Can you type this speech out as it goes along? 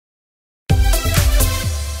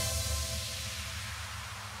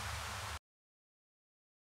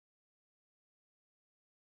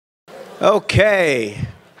Okay,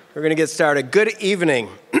 we're going to get started. Good evening.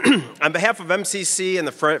 On behalf of MCC and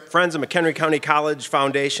the Friends of McHenry County College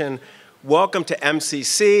Foundation, welcome to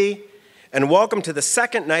MCC, and welcome to the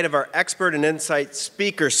second night of our Expert and Insight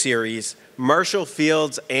Speaker Series, Marshall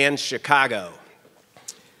Fields and Chicago.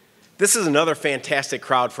 This is another fantastic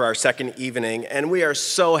crowd for our second evening, and we are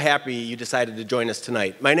so happy you decided to join us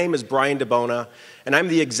tonight. My name is Brian DeBona, and I'm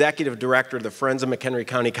the Executive Director of the Friends of McHenry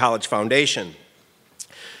County College Foundation.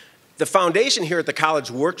 The foundation here at the college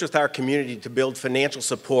works with our community to build financial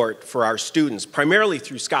support for our students, primarily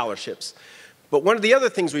through scholarships. But one of the other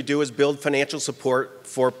things we do is build financial support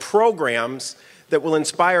for programs that will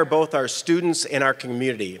inspire both our students and our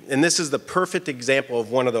community. And this is the perfect example of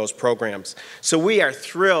one of those programs. So we are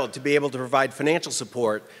thrilled to be able to provide financial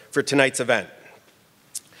support for tonight's event.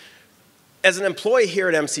 As an employee here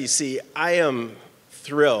at MCC, I am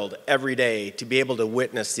thrilled every day to be able to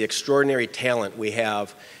witness the extraordinary talent we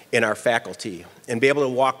have in our faculty and be able to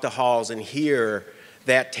walk the halls and hear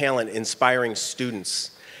that talent inspiring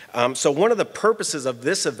students. So one of the purposes of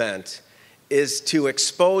this event is to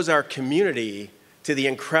expose our community to the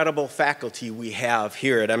incredible faculty we have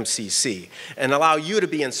here at MCC and allow you to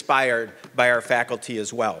be inspired by our faculty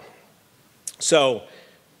as well. So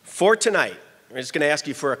for tonight, I'm just going to ask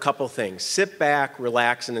you for a couple things. Sit back,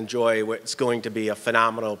 relax, and enjoy what's going to be a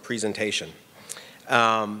phenomenal presentation.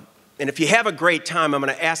 And if you have a great time, I'm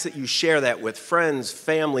going to ask that you share that with friends,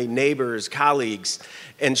 family, neighbors, colleagues,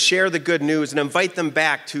 and share the good news and invite them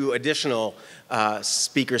back to additional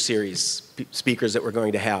speaker series, speakers that we're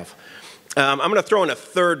going to have. I'm going to throw in a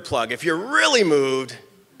third plug. If you're really moved,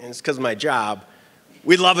 and it's because of my job,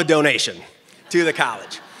 we'd love a donation to the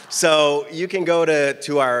college. So you can go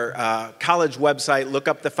to our college website, look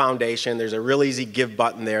up the foundation. There's a real easy give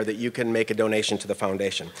button there that you can make a donation to the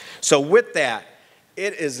foundation. So with that,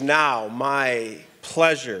 it is now my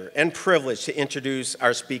pleasure and privilege to introduce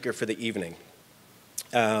our speaker for the evening.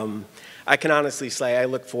 I can honestly say I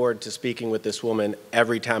look forward to speaking with this woman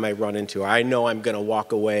every time I run into her. I know I'm going to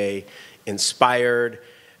walk away inspired,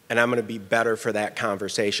 and I'm going to be better for that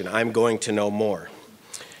conversation. I'm going to know more.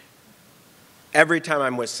 Every time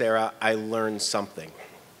I'm with Sarah, I learn something.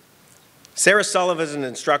 Sarah Sullivan is an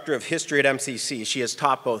instructor of history at MCC. She has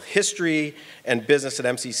taught both history and business at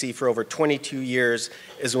MCC for over 22 years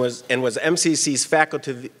and was MCC's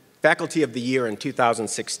Faculty of the Year in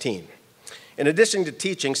 2016. In addition to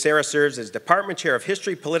teaching, Sarah serves as Department Chair of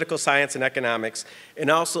History, Political Science, and Economics, and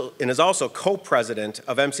is also co-president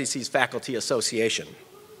of MCC's Faculty Association.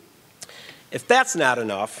 If that's not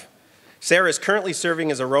enough, Sarah is currently serving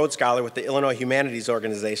as a Rhodes Scholar with the Illinois Humanities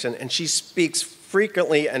Organization, and she speaks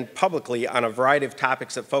frequently and publicly on a variety of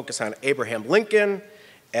topics that focus on Abraham Lincoln,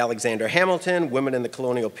 Alexander Hamilton, women in the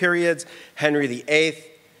colonial periods, Henry VIII,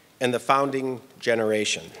 and the founding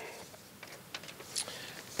generation.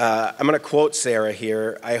 I'm going to quote Sarah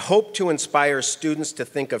here. "I hope to inspire students to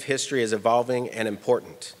think of history as evolving and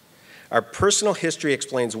important. Our personal history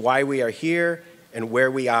explains why we are here and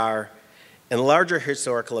where we are, and larger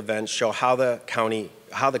historical events show how the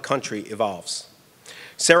country evolves."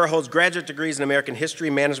 Sarah holds graduate degrees in American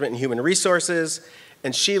history, management, and human resources,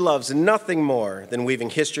 and she loves nothing more than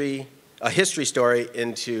weaving a history story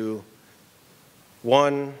into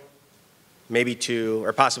one, maybe two,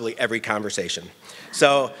 or possibly every conversation.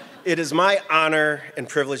 So it is my honor and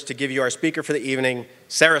privilege to give you our speaker for the evening,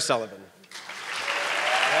 Sarah Sullivan.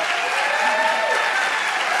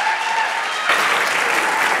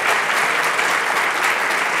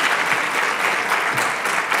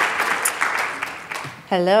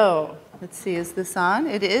 Hello. Let's see, is this on?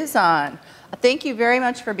 It is on. Thank you very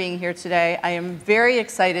much for being here today. I am very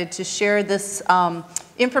excited to share this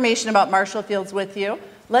information about Marshall Fields with you.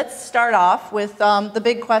 Let's start off with the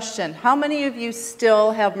big question. How many of you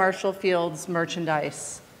still have Marshall Fields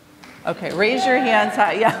merchandise? Okay, raise your hands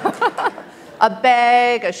high. Yeah. A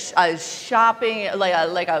bag, a shopping,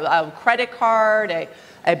 like a credit card,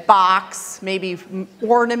 a box, maybe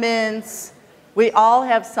ornaments. We all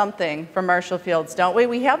have something from Marshall Fields, don't we?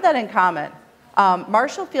 We have that in common.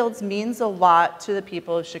 Marshall Fields means a lot to the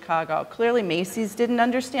people of Chicago. Clearly Macy's didn't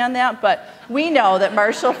understand that, but we know that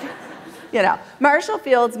Marshall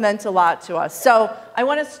Fields meant a lot to us. So I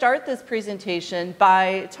want to start this presentation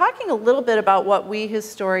by talking a little bit about what we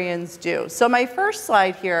historians do. So my first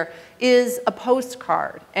slide here is a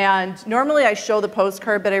postcard. And normally I show the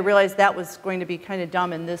postcard, but I realized that was going to be kind of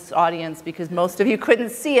dumb in this audience because most of you couldn't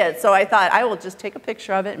see it. So I thought I will just take a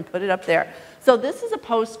picture of it and put it up there. So this is a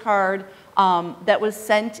postcard that was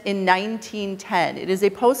sent in 1910. It is a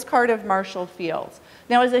postcard of Marshall Fields.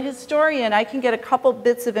 Now, as a historian, I can get a couple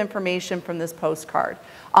bits of information from this postcard.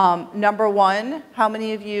 Number one, how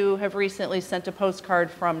many of you have recently sent a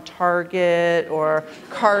postcard from Target or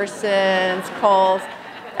Carson's, Kohl's?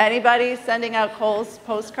 Anybody sending out Kohl's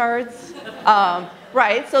postcards?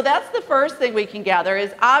 Right, so that's the first thing we can gather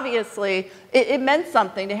is obviously it meant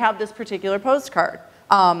something to have this particular postcard.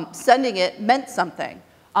 Sending it meant something.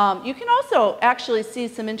 You can also actually see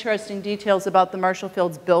some interesting details about the Marshall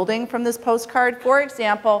Fields building from this postcard. For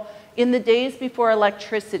example, in the days before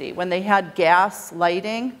electricity, when they had gas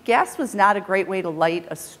lighting, gas was not a great way to light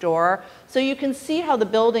a store. So you can see how the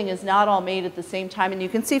building is not all made at the same time, and you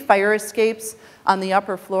can see fire escapes on the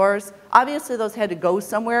upper floors. Obviously, those had to go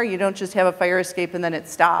somewhere. You don't just have a fire escape and then it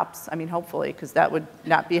stops. I mean, hopefully, because that would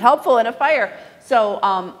not be helpful in a fire. So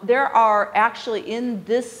there are actually, in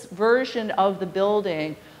this version of the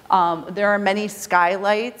building, there are many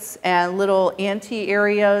skylights and little ante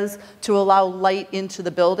areas to allow light into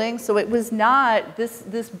the building. So it was not,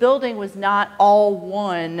 this building was not all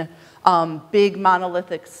one big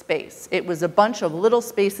monolithic space. It was a bunch of little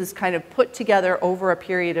spaces kind of put together over a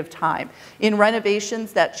period of time. In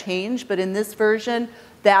renovations, that changed, but in this version,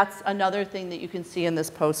 that's another thing that you can see in this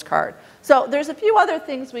postcard. So there's a few other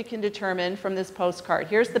things we can determine from this postcard.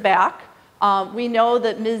 Here's the back. We know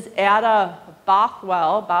that Ms. Ada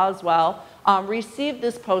Boswell received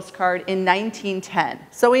this postcard in 1910.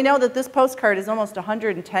 So we know that this postcard is almost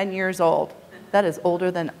 110 years old. That is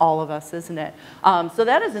older than all of us, isn't it? So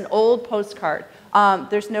that is an old postcard.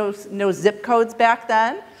 There's no zip codes back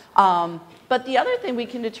then. But the other thing we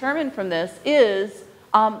can determine from this is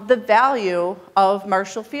the value of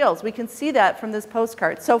Marshall Fields. We can see that from this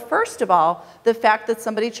postcard. So first of all, the fact that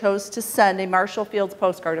somebody chose to send a Marshall Fields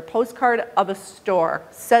postcard, a postcard of a store,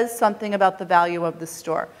 says something about the value of the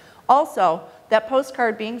store. Also, that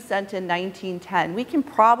postcard being sent in 1910, we can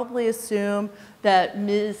probably assume that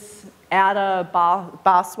Ms. Ada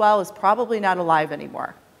Boswell is probably not alive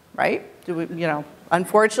anymore, right? Do we, you know,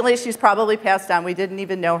 unfortunately, she's probably passed on. We didn't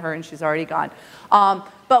even know her, and she's already gone.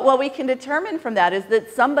 But what we can determine from that is that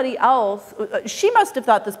somebody else, she must have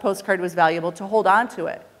thought this postcard was valuable to hold on to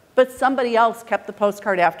it, but somebody else kept the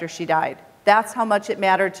postcard after she died. That's how much it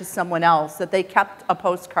mattered to someone else, that they kept a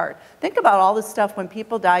postcard. Think about all this stuff. When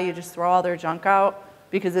people die, you just throw all their junk out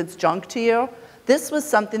because it's junk to you. This was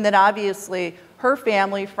something that obviously her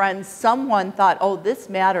family, friends, someone thought, oh, this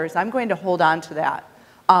matters. I'm going to hold on to that.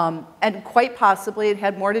 And quite possibly it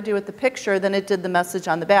had more to do with the picture than it did the message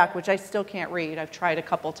on the back, which I still can't read. I've tried a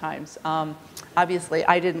couple times. Obviously,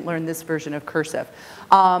 I didn't learn this version of cursive.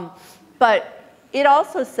 But it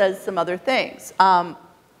also says some other things.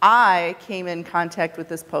 I came in contact with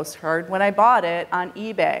this postcard when I bought it on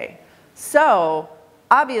eBay. So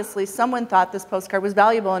obviously, someone thought this postcard was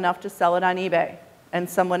valuable enough to sell it on eBay. And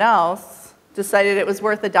someone else decided it was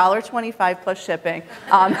worth $1.25 plus shipping.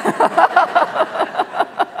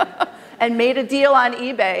 And made a deal on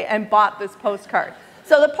eBay and bought this postcard.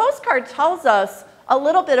 So the postcard tells us a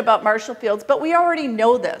little bit about Marshall Fields, but we already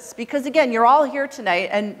know this because, again, you're all here tonight,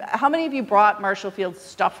 and how many of you brought Marshall Fields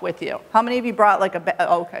stuff with you? How many of you brought like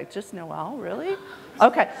a, okay, just Noel, really?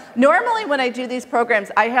 Okay. Normally when I do these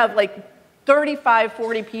programs, I have like 35,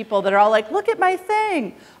 40 people that are all like, look at my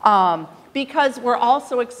thing, because we're all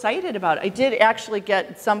so excited about it. I did actually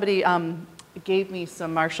get somebody, gave me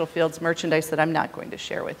some Marshall Fields merchandise that I'm not going to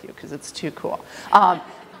share with you because it's too cool.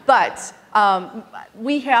 But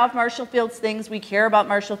we have Marshall Fields things, we care about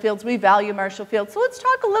Marshall Fields, we value Marshall Fields. So let's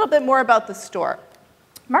talk a little bit more about the store.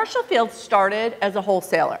 Marshall Fields started as a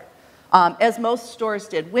wholesaler, as most stores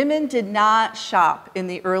did. Women did not shop in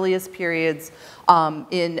the earliest periods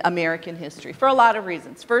in American history for a lot of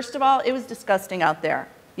reasons. First of all, it was disgusting out there.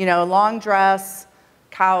 You know, long dress,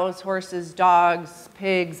 cows, horses, dogs,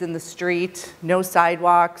 pigs in the street, no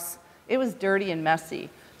sidewalks. It was dirty and messy.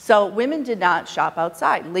 So women did not shop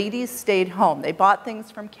outside. Ladies stayed home. They bought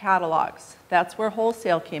things from catalogs. That's where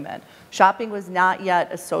wholesale came in. Shopping was not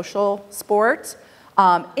yet a social sport.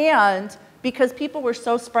 And because people were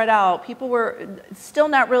so spread out, people were still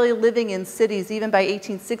not really living in cities. Even by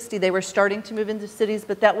 1860, they were starting to move into cities,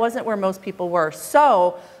 but that wasn't where most people were.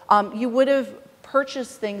 So you would have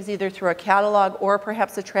purchase things either through a catalog or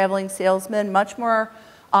perhaps a traveling salesman much more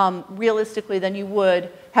realistically than you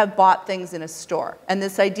would have bought things in a store. And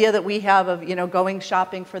this idea that we have of, you know, going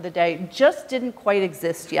shopping for the day just didn't quite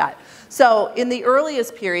exist yet. So in the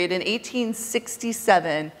earliest period, in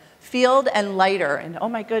 1867, Field and Leiter, and oh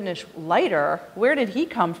my goodness, Leiter, where did he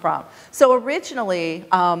come from? So originally,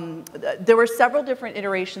 there were several different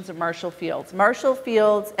iterations of Marshall Fields. Marshall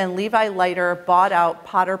Fields and Levi Leiter bought out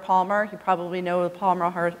Potter Palmer. You probably know the Palmer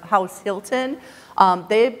House Hilton.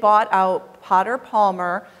 They bought out Potter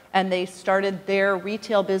Palmer, and they started their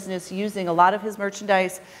retail business using a lot of his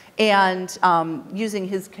merchandise and using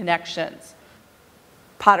his connections.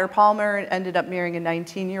 Potter Palmer ended up marrying a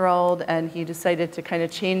 19-year-old, and he decided to kind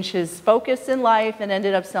of change his focus in life and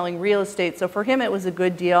ended up selling real estate. So for him, it was a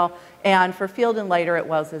good deal, and for Field and Leiter, it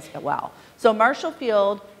was as well. So Marshall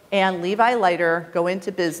Field and Levi Leiter go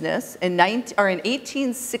into business in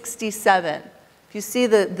 1867. If you see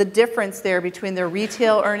the difference there between their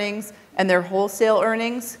retail earnings and their wholesale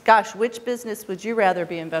earnings, gosh, which business would you rather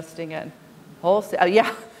be investing in? Wholesale,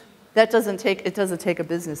 yeah. It doesn't take a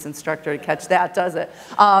business instructor to catch that, does it?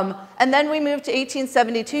 And then we move to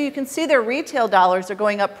 1872. You can see their retail dollars are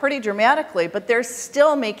going up pretty dramatically, but they're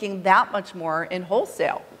still making that much more in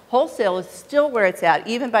wholesale. Wholesale is still where it's at,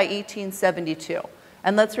 even by 1872.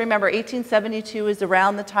 And let's remember, 1872 is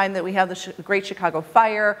around the time that we have the Great Chicago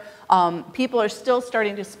Fire. People are still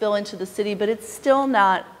starting to spill into the city, but it's still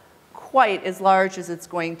not quite as large as it's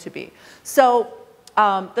going to be. So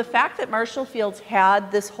the fact that Marshall Fields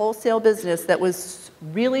had this wholesale business that was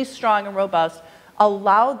really strong and robust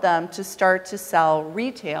allowed them to start to sell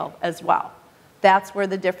retail as well. That's where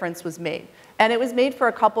the difference was made. And it was made for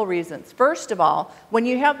a couple reasons. First of all, when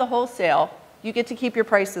you have the wholesale, you get to keep your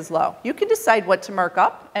prices low. You can decide what to mark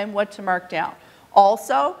up and what to mark down.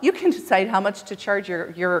 Also, you can decide how much to charge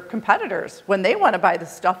your competitors when they want to buy the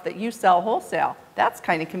stuff that you sell wholesale. That's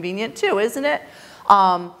kind of convenient too, isn't it?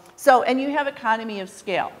 And you have economy of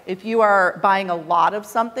scale. If you are buying a lot of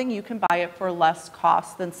something, you can buy it for less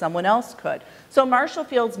cost than someone else could. So Marshall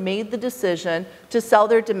Fields made the decision to sell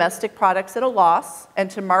their domestic products at a loss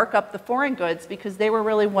and to mark up the foreign goods because they were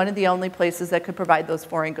really one of the only places that could provide those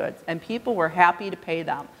foreign goods, and people were happy to pay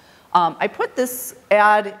them. I put this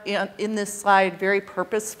ad in this slide very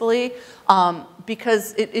purposefully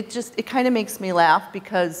because it kind of makes me laugh,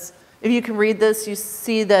 because if you can read this, you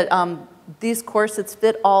see that these corsets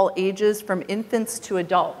fit all ages from infants to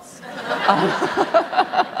adults.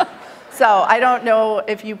 So I don't know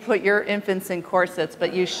if you put your infants in corsets,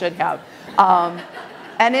 but you should have.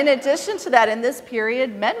 And in addition to that, in this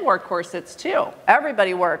period, men wore corsets too.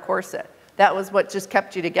 Everybody wore a corset. That was what just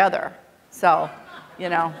kept you together. So, you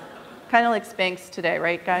know, kind of like Spanx today,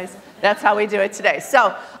 right, guys? That's how we do it today.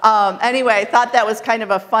 So anyway, I thought that was kind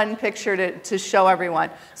of a fun picture to show everyone.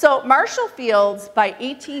 So Marshall Fields, by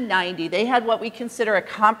 1890, they had what we consider a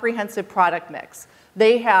comprehensive product mix.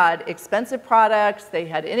 They had expensive products, they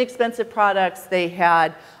had inexpensive products, they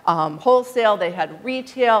had wholesale, they had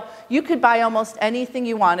retail. You could buy almost anything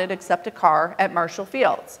you wanted except a car at Marshall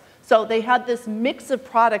Fields. So they had this mix of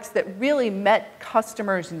products that really met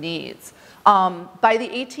customers' needs. By the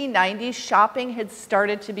 1890s, shopping had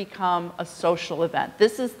started to become a social event.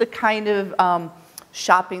 This is the kind of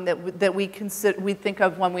shopping that we think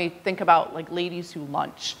of when we think about like ladies who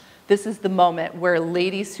lunch. This is the moment where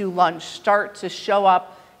ladies who lunch start to show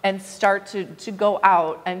up and start to go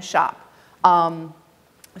out and shop.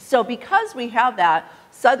 So because we have that,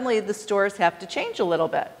 suddenly the stores have to change a little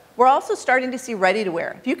bit. We're also starting to see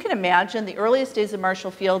ready-to-wear. If you can imagine, the earliest days of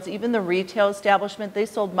Marshall Fields, even the retail establishment, they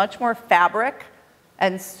sold much more fabric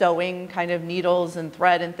and sewing kind of needles and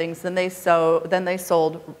thread and things than they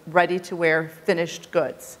sold ready-to-wear finished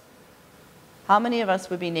goods. How many of us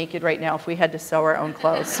would be naked right now if we had to sew our own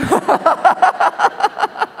clothes?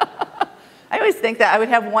 I always think that I would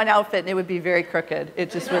have one outfit and it would be very crooked.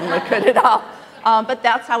 It just wouldn't look good at all. But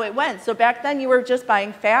that's how it went. So back then you were just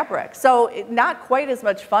buying fabric. So not quite as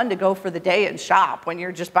much fun to go for the day and shop when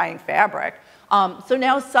you're just buying fabric. So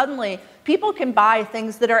now suddenly people can buy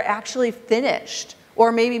things that are actually finished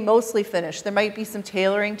or maybe mostly finished. There might be some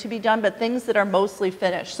tailoring to be done, but things that are mostly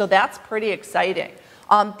finished. So that's pretty exciting.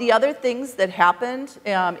 The other things that happened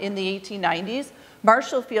in the 1890s,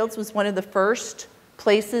 Marshall Fields was one of the first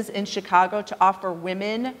places in Chicago to offer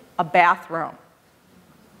women a bathroom.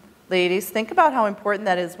 Ladies, think about how important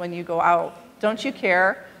that is when you go out. Don't you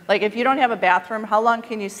care? Like if you don't have a bathroom, how long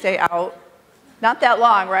can you stay out? Not that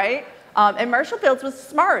long, right? And Marshall Fields was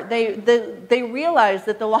smart. They realized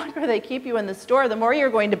that the longer they keep you in the store, the more you're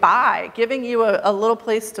going to buy. Giving you a little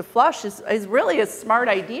place to flush is really a smart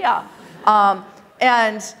idea.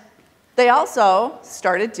 And they also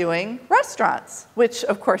started doing restaurants, which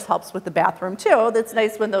of course helps with the bathroom too. That's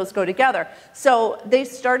nice when those go together. So they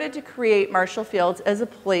started to create Marshall Fields as a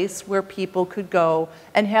place where people could go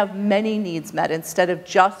and have many needs met instead of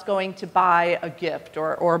just going to buy a gift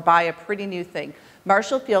or buy a pretty new thing.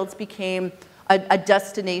 Marshall Fields became a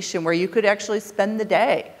destination where you could actually spend the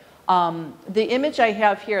day. The image I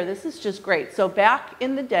have here, this is just great. So back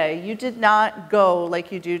in the day, you did not go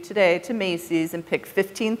like you do today to Macy's and pick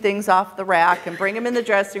 15 things off the rack and bring them in the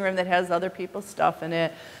dressing room that has other people's stuff in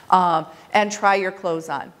it and try your clothes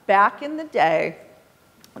on. Back in the day,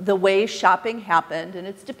 the way shopping happened, and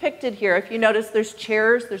it's depicted here. If you notice, there's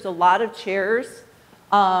chairs, there's a lot of chairs,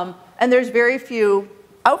 and there's very few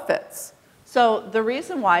outfits. So the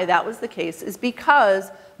reason why that was the case is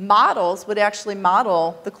because models would actually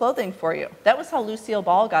model the clothing for you. That was how Lucille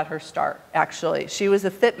Ball got her start, actually. She was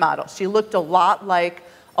a fit model. She looked a lot like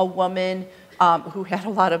a woman who had a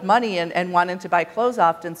lot of money and wanted to buy clothes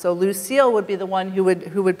often. So Lucille would be the one who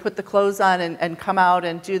would put the clothes on and come out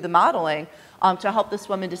and do the modeling to help this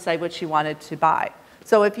woman decide what she wanted to buy.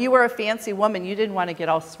 So if you were a fancy woman, you didn't want to get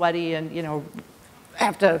all sweaty and, you know,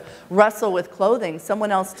 have to wrestle with clothing.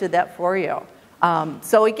 Someone else did that for you.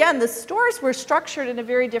 So again, the stores were structured in a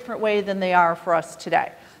very different way than they are for us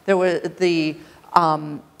today. There were the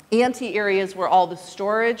ante areas where all the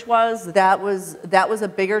storage was. That was a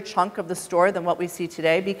bigger chunk of the store than what we see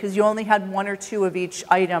today because you only had one or two of each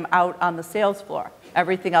item out on the sales floor.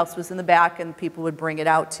 Everything else was in the back and people would bring it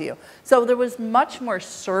out to you. So there was much more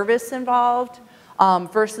service involved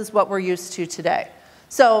versus what we're used to today.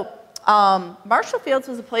 So Marshall Fields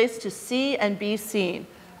was a place to see and be seen.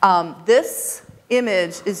 This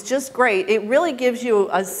image is just great. It really gives you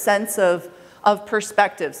a sense of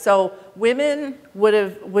perspective. So women would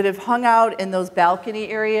have hung out in those balcony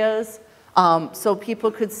areas so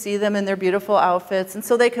people could see them in their beautiful outfits. And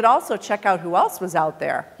so they could also check out who else was out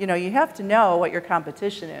there. You know, you have to know what your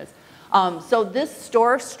competition is. So this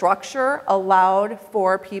store structure allowed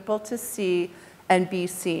for people to see and be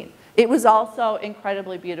seen. It was also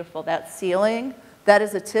incredibly beautiful. That ceiling, that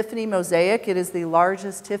is a Tiffany mosaic. It is the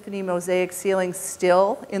largest Tiffany mosaic ceiling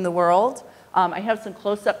still in the world. I have some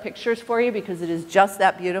close-up pictures for you because it is just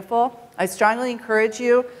that beautiful. I strongly encourage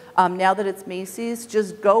you, now that it's Macy's,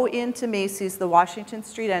 just go into Macy's, the Washington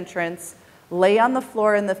Street entrance, lay on the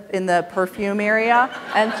floor in the perfume area,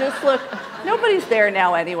 and just look. Nobody's there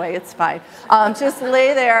now anyway, it's fine. Just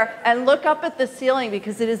lay there and look up at the ceiling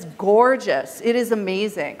because it is gorgeous. It is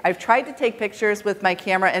amazing. I've tried to take pictures with my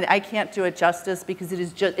camera and I can't do it justice because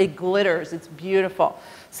it glitters, it's beautiful.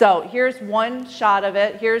 So here's one shot of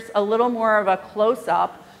it. Here's a little more of a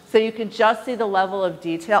close-up so you can just see the level of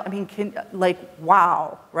detail. I mean,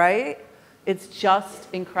 wow, right? It's just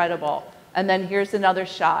incredible. And then here's another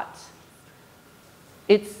shot.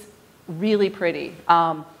 It's really pretty.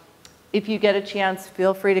 If you get a chance,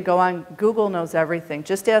 feel free to go on. Google knows everything.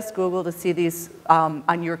 Just ask Google to see these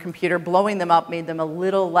on your computer. Blowing them up made them a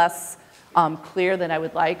little less clear than I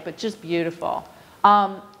would like, but just beautiful.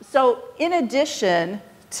 So in addition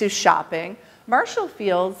to shopping, Marshall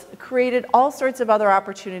Fields created all sorts of other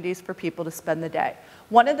opportunities for people to spend the day.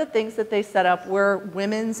 One of the things that they set up were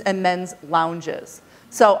women's and men's lounges.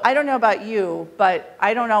 So I don't know about you, but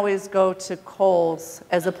I don't always go to Kohl's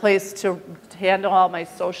as a place to handle all my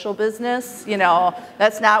social business. You know,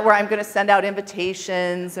 that's not where I'm going to send out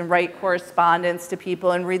invitations and write correspondence to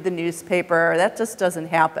people and read the newspaper. That just doesn't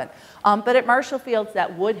happen. But at Marshall Fields,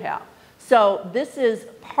 that would have. So this is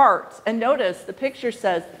part, and notice the picture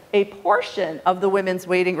says a portion of the women's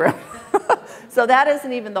waiting room. So that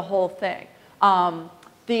isn't even the whole thing.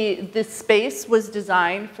 The space was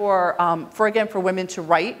designed for women to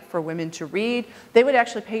write, for women to read. They would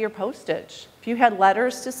actually pay your postage. If you had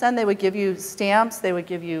letters to send, they would give you stamps. They would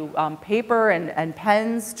give you paper and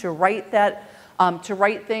pens to write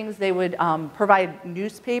things. They would provide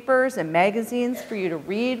newspapers and magazines for you to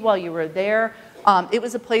read while you were there. It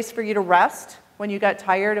was a place for you to rest when you got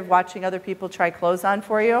tired of watching other people try clothes on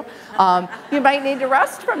for you. You might need to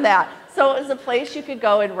rest from that. So it was a place you could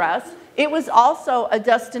go and rest. It was also a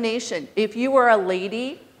destination. If you were a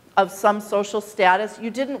lady of some social status, you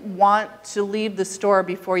didn't want to leave the store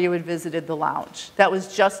before you had visited the lounge. That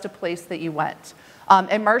was just a place that you went.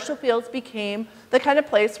 And Marshall Fields became the kind of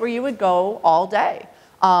place where you would go all day.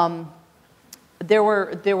 There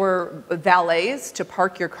were valets to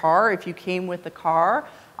park your car if you came with the car,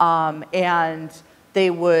 and they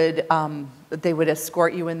would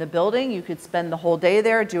escort you in the building. You could spend the whole day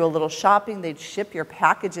there, do a little shopping. They'd ship your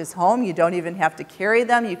packages home. You don't even have to carry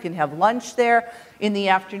them. You can have lunch there. In the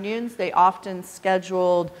afternoons, they often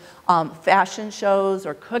scheduled fashion shows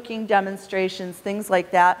or cooking demonstrations, things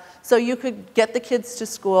like that. So you could get the kids to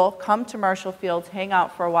school, come to Marshall Fields, hang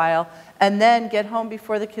out for a while, and then get home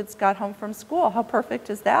before the kids got home from school. How perfect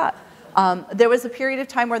is that? There was a period of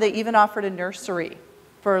time where they even offered a nursery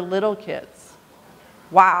for little kids.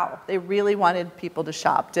 Wow, they really wanted people to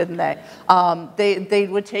shop, didn't they? They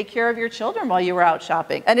would take care of your children while you were out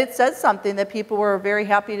shopping. And it says something that people were very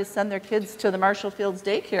happy to send their kids to the Marshall Fields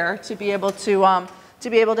daycare to be able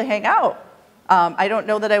to hang out. I don't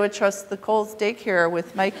know that I would trust the Kohl's daycare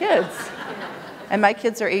with my kids. And my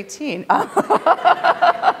kids are 18.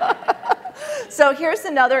 So here's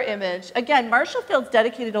another image. Again, Marshall Fields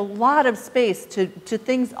dedicated a lot of space to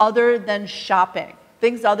things other than shopping,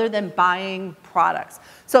 things other than buying products.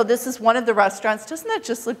 So this is one of the restaurants. Doesn't that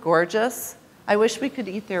just look gorgeous? I wish we could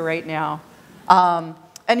eat there right now.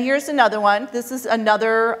 And here's another one. This is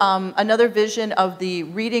another vision of the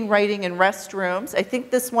reading, writing, and restrooms. I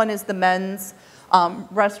think this one is the men's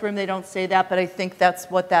restroom. They don't say that, but I think that's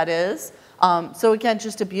what that is. So again,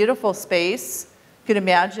 just a beautiful space. You could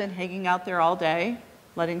imagine hanging out there all day,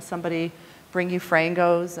 letting somebody bring you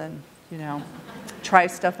frangos and, you know, try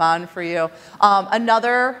stuff on for you.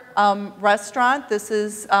 Another restaurant, this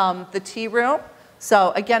is the tea room.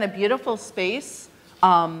 So again, a beautiful space.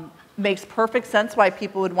 Makes perfect sense why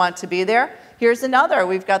people would want to be there. Here's another,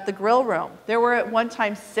 we've got the grill room. There were at one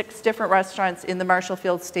time 6 different restaurants in the Marshall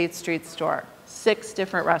Fields State Street store. 6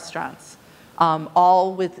 different restaurants,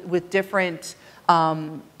 all with different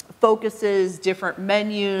focuses, different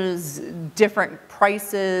menus, different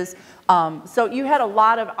prices. So you had a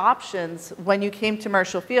lot of options when you came to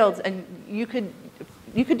Marshall Fields, and you could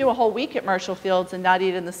do a whole week at Marshall Fields and not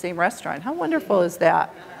eat in the same restaurant. How wonderful is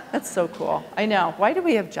that? That's so cool. I know. Why do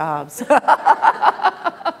we have jobs?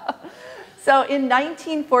 So in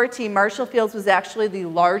 1914, Marshall Fields was actually the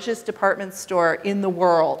largest department store in the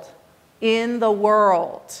world. In the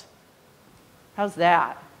world. How's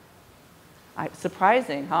that?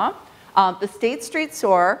 Surprising, huh? The State Street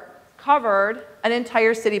store covered an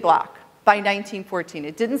entire city block by 1914.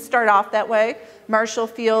 It didn't start off that way. Marshall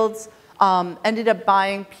Fields ended up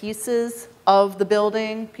buying pieces of the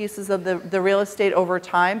building, pieces of the real estate over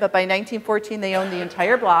time, but by 1914 they owned the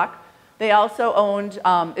entire block. They also owned,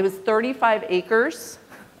 it was 35 acres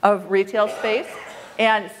of retail space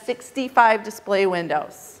and 65 display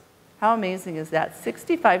windows. How amazing is that?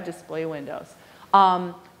 65 display windows.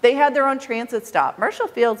 They had their own transit stop. Marshall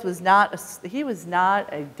Fields was not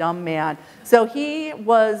a dumb man. So he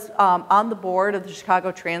was on the board of the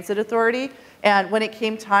Chicago Transit Authority, and when it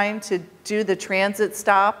came time to do the transit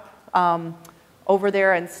stop over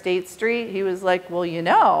there on State Street, he was like, well, you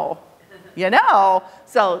know.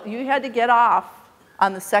 So you had to get off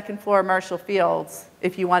on the second floor of Marshall Fields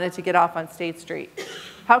if you wanted to get off on State Street.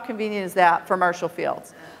 How convenient is that for Marshall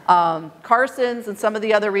Fields? Carson's and some of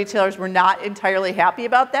the other retailers were not entirely happy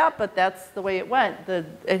about that, but that's the way it went.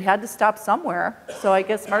 It had to stop somewhere, so I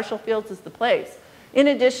guess Marshall Fields is the place. In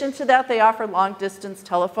addition to that, they offer long-distance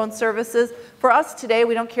telephone services. For us today,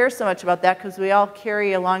 we don't care so much about that because we all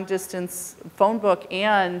carry a long-distance phone book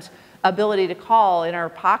and ability to call in our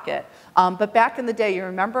pocket. But back in the day, you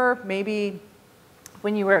remember maybe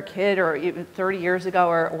when you were a kid or even 30 years ago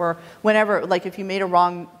or whenever, like if you made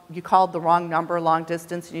you called the wrong number long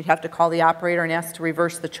distance and you'd have to call the operator and ask to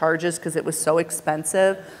reverse the charges because it was so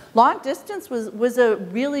expensive. Long distance was a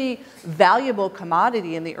really valuable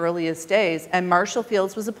commodity in the earliest days, and Marshall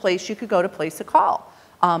Fields was a place you could go to place a call.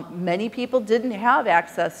 Many people didn't have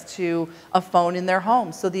access to a phone in their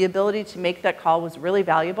home, so the ability to make that call was really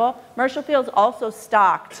valuable. Marshall Fields also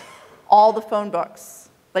stocked all the phone books.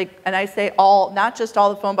 And I say all, not just all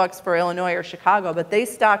the phone books for Illinois or Chicago, but they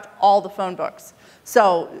stocked all the phone books.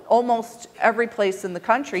 So almost every place in the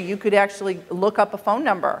country, you could actually look up a phone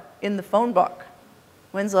number in the phone book.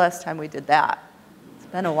 When's the last time we did that? It's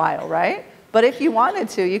been a while, right? But if you wanted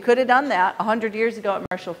to, you could have done that 100 years ago at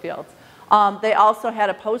Marshall Fields. They also had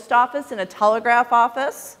a post office and a telegraph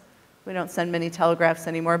office. We don't send many telegraphs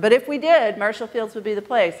anymore, but if we did, Marshall Fields would be the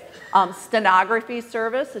place. Stenography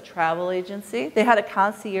service, a travel agency. They had a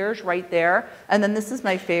concierge right there. And then this is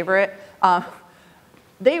my favorite.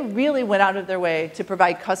 They really went out of their way to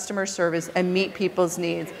provide customer service and meet people's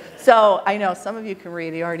needs. So I know some of you can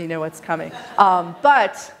read, you already know what's coming.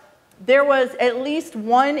 But there was at least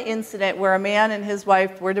one incident where a man and his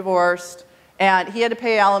wife were divorced and he had to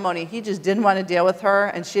pay alimony. He just didn't want to deal with her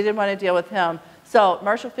and she didn't want to deal with him. So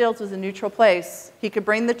Marshall Fields was a neutral place. He could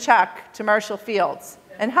bring the check to Marshall Fields.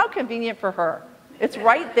 And how convenient for her. It's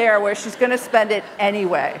right there where she's going to spend it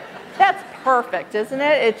anyway. That's perfect, isn't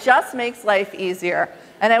it? It just makes life easier.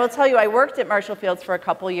 And I will tell you, I worked at Marshall Fields for a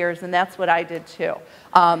couple years, and that's what I did too.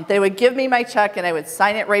 They would give me my check, and I would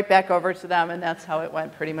sign it right back over to them, and that's how it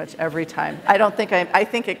went pretty much every time. I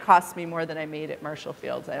think it cost me more than I made at Marshall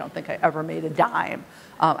Fields. I don't think I ever made a dime.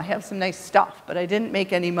 I have some nice stuff, but I didn't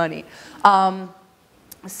make any money.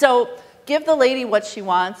 So give the lady what she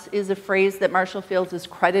wants is a phrase that Marshall Fields is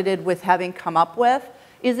credited with having come up with.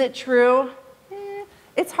 Is it true?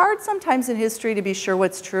 It's hard sometimes in history to be sure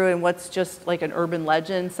what's true and what's just like an urban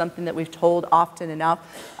legend, something that we've told often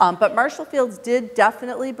enough. But Marshall Fields did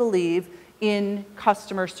definitely believe in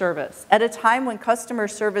customer service at a time when customer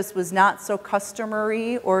service was not so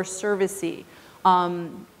customary or servicey.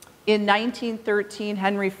 In 1913,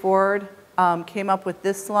 Henry Ford came up with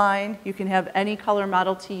this line: you can have any color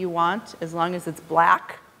Model T you want as long as it's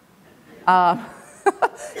black.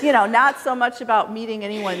 You know, not so much about meeting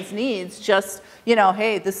anyone's needs, just, you know,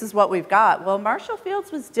 hey, this is what we've got. Well, Marshall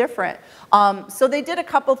Fields was different. So they did a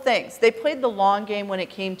couple things. They played the long game when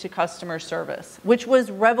it came to customer service, which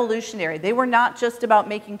was revolutionary. They were not just about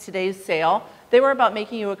making today's sale. They were about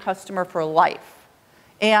making you a customer for life.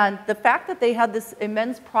 And the fact that they had this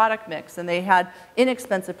immense product mix and they had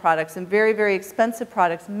inexpensive products and very, very expensive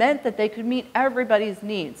products meant that they could meet everybody's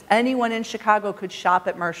needs. Anyone in Chicago could shop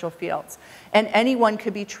at Marshall Fields, and anyone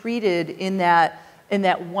could be treated in that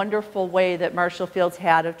wonderful way that Marshall Fields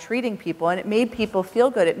had of treating people, and it made people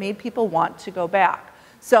feel good. It made people want to go back.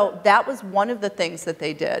 So that was one of the things that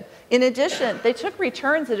they did. In addition, they took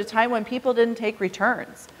returns at a time when people didn't take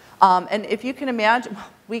returns. And if you can imagine,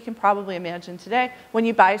 we can probably imagine today, when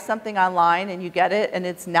you buy something online and you get it and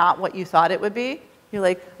it's not what you thought it would be, you're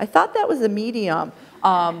like, I thought that was a medium,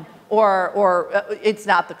 or it's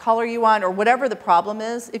not the color you want, or whatever the problem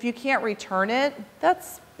is. If you can't return it,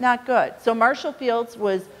 that's not good. So Marshall Fields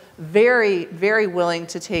was very, very willing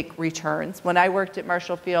to take returns. When I worked at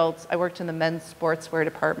Marshall Fields, I worked in the men's sportswear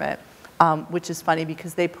department, which is funny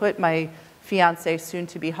because they put my fiance,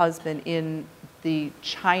 soon-to-be husband, in the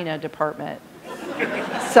China department.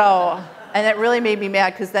 So, and it really made me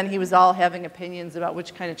mad because then he was all having opinions about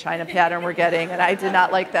which kind of China pattern we're getting, and I did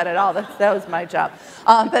not like that at all. That was my job.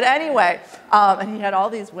 But anyway, and he had all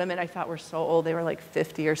these women I thought were so old. They were like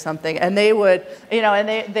 50 or something, and they would, you know,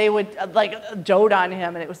 and they would like dote on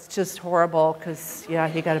him, and it was just horrible because, yeah,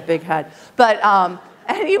 he got a big head. But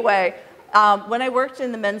anyway, when I worked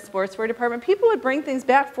in the men's sportswear department, people would bring things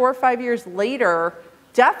back 4 or 5 years later,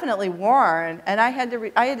 definitely worn, and I had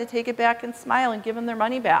to take it back and smile and give them their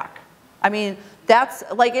money back. I mean, that's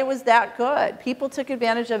like, it was that good. People took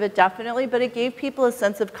advantage of it, definitely, but it gave people a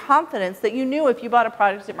sense of confidence that you knew if you bought a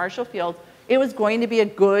product at Marshall Fields, it was going to be a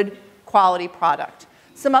good quality product.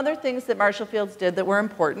 Some other things that Marshall Fields did that were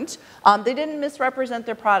important, they didn't misrepresent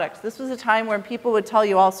their products. This was a time when people would tell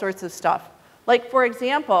you all sorts of stuff. Like, for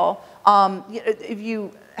example, if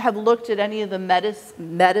you have looked at any of the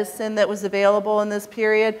medicine that was available in this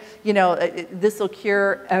period, you know, this will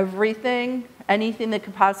cure everything. Anything that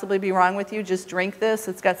could possibly be wrong with you, just drink this.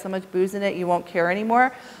 It's got so much booze in it, you won't care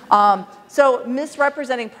anymore. So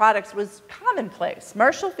misrepresenting products was commonplace.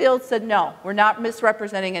 Marshall Fields said, no, we're not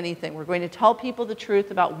misrepresenting anything. We're going to tell people the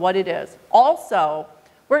truth about what it is. Also,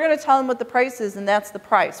 we're going to tell them what the price is, and that's the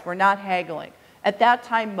price. We're not haggling. At that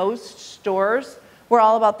time, most stores were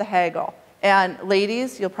all about the haggle. And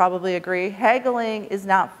ladies, you'll probably agree, haggling is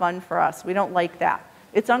not fun for us. We don't like that.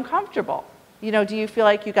 It's uncomfortable. You know, do you feel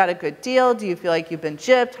like you got a good deal? Do you feel like you've been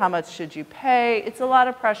gypped? How much should you pay? It's a lot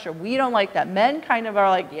of pressure. We don't like that. Men kind of are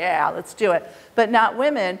like, yeah, let's do it, but not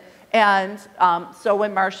women. And so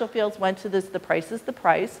when Marshall Fields went to this, the price is the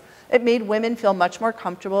price, it made women feel much more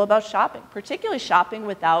comfortable about shopping, particularly shopping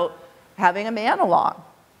without having a man along.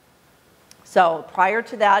 So prior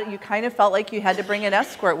to that, you kind of felt like you had to bring an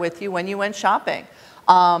escort with you when you went shopping.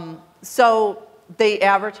 So they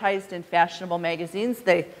advertised in fashionable magazines.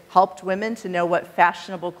 They helped women to know what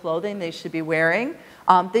fashionable clothing they should be wearing.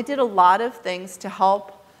 They did a lot of things to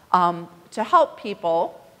help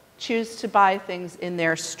people choose to buy things in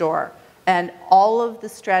their store. And all of the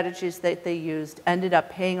strategies that they used ended up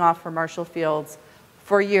paying off for Marshall Fields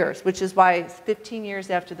for years, which is why 15 years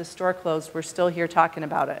after the store closed, we're still here talking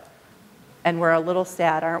about it. And we're a little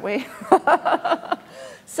sad, aren't we?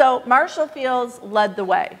 So Marshall Fields led the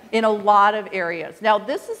way in a lot of areas. Now,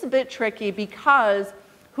 this is a bit tricky because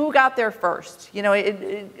who got there first? You know,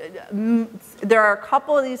 there are a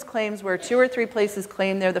couple of these claims where 2 or 3 places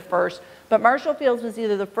claim they're the first, but Marshall Fields was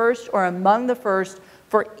either the first or among the first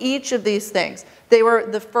for each of these things. They were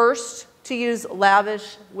the first to use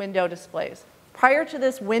lavish window displays. Prior to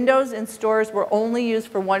this, windows in stores were only used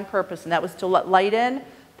for one purpose, and that was to let light in.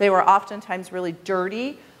 They were oftentimes really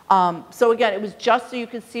dirty. So again, it was just so you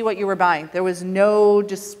could see what you were buying. There was no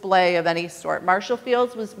display of any sort. Marshall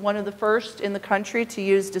Fields was one of the first in the country to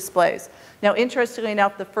use displays. Now, interestingly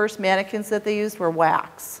enough, the first mannequins that they used were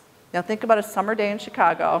wax. Now, think about a summer day in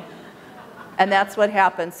Chicago, and that's what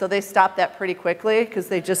happened. So they stopped that pretty quickly because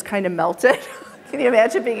they just kind of melted. Can you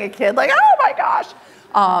imagine being a kid like, oh my gosh?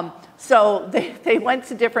 So they went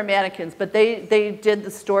to different mannequins, but they did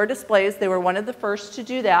the store displays. They were one of the first to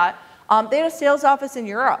do that. They had a sales office in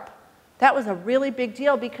Europe. That was a really big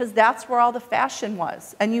deal because that's where all the fashion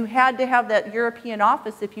was. And you had to have that European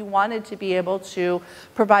office if you wanted to be able to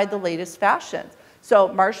provide the latest fashions. So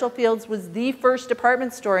Marshall Field's was the first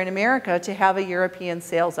department store in America to have a European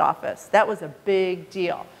sales office. That was a big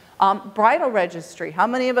deal. Bridal registry. How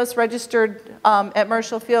many of us registered at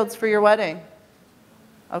Marshall Field's for your wedding?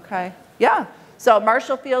 Okay, yeah. So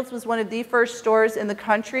Marshall Field's was one of the first stores in the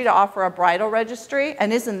country to offer a bridal registry.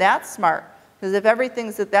 And isn't that smart? Because if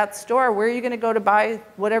everything's at that store, where are you going to go to buy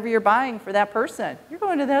whatever you're buying for that person? You're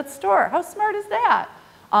going to that store. How smart is that?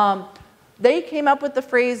 They came up with the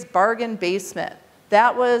phrase bargain basement.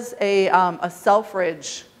 That was a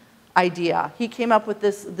Selfridge idea. He came up with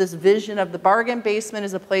this vision of the bargain basement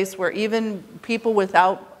as a place where even people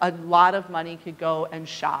without a lot of money could go and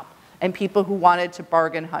shop, and people who wanted to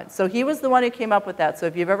bargain hunt. So he was the one who came up with that. So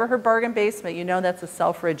if you've ever heard bargain basement, you know that's a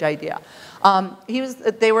Selfridge idea.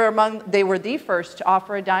 They were the first to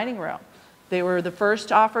offer a dining room. They were the first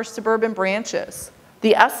to offer suburban branches.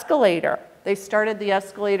 The escalator. They started the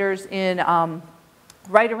escalators in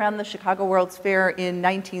right around the Chicago World's Fair in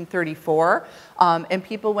 1934. And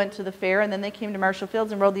people went to the fair, and then they came to Marshall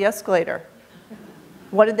Field's and rode the escalator.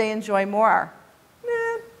 What did they enjoy more?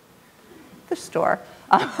 The store.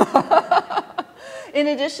 In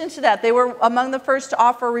addition to that, they were among the first to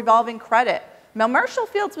offer revolving credit. Now, Marshall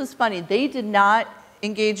Field's was funny. They did not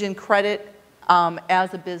engage in credit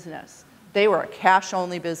as a business. They were a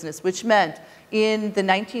cash-only business, which meant in the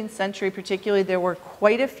 19th century particularly, there were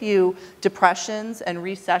quite a few depressions and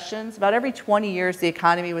recessions. About every 20 years, the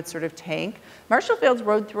economy would sort of tank. Marshall Field's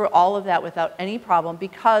rode through all of that without any problem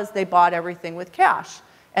because they bought everything with cash.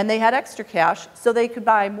 And they had extra cash, so they could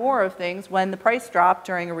buy more of things when the price dropped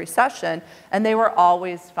during a recession, and they were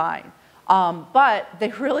always fine. But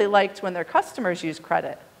they really liked when their customers used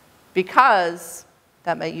credit because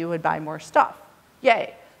that meant you would buy more stuff.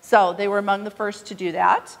 Yay. So they were among the first to do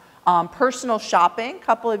that. Personal shopping. A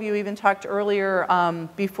couple of you even talked earlier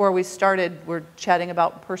before we started. We're chatting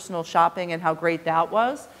about personal shopping and how great that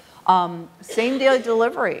was. Same-day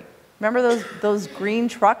delivery. Remember those green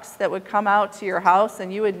trucks that would come out to your house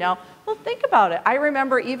and you would know? Well, think about it. I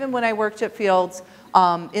remember even when I worked at Fields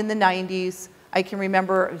in the 90s, I can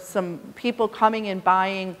remember some people coming and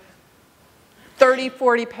buying 30,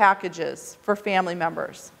 40 packages for family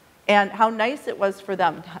members. And how nice it was for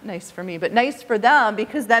them, not nice for me, but nice for them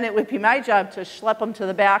because then it would be my job to schlep them to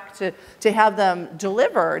the back to have them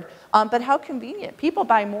delivered. But how convenient. People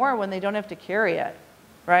buy more when they don't have to carry it,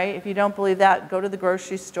 right? If you don't believe that, go to the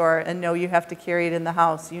grocery store and know you have to carry it in the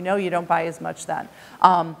house. You know you don't buy as much then.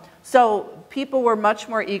 So people were much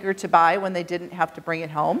more eager to buy when they didn't have to bring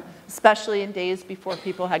it home, especially in days before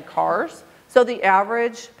people had cars. So the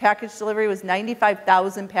average package delivery was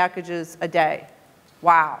 95,000 packages a day.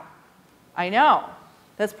 Wow. I know.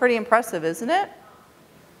 That's pretty impressive, isn't it?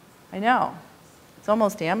 I know. It's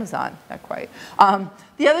almost Amazon, not quite.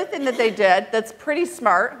 The other thing that they did that's pretty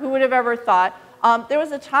smart, who would have ever thought, there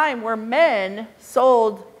was a time where men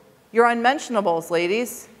sold your unmentionables,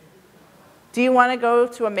 ladies. Do you want to go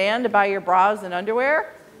to a man to buy your bras and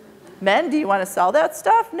underwear? Men, do you want to sell that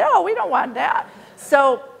stuff? No, we don't want that.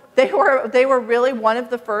 So they were really one of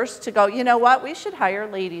the first to go, you know what, we should hire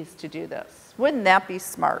ladies to do this. Wouldn't that be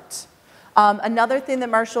smart? Another thing that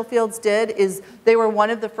Marshall Field's did is they were one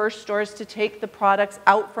of the first stores to take the products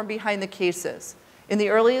out from behind the cases. In the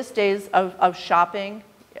earliest days of shopping,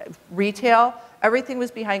 retail, everything was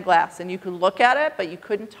behind glass, and you could look at it, but you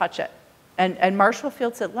couldn't touch it. And Marshall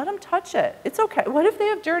Field said, let them touch it. It's okay. What if they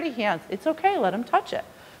have dirty hands? It's okay, let them touch it.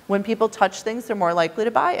 When people touch things, they're more likely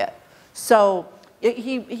to buy it. So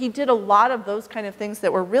he did a lot of those kind of things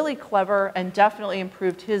that were really clever and definitely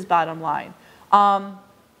improved his bottom line.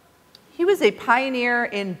 He was a pioneer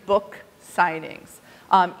in book signings.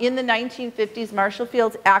 In the 1950s, Marshall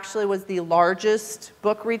Field's actually was the largest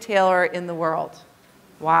book retailer in the world.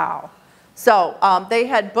 Wow. So they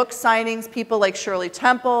had book signings. People like Shirley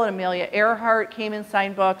Temple and Amelia Earhart came and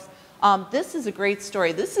signed books. This is a great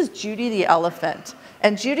story. This is Judy the Elephant.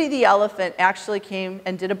 And Judy the Elephant actually came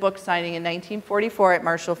and did a book signing in 1944 at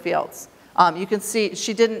Marshall Field's. You can see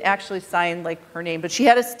she didn't actually sign like her name, but she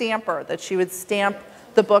had a stamper that she would stamp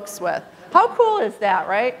the books with. How cool is that,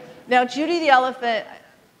 right? Now, Judy the Elephant,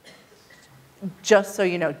 just so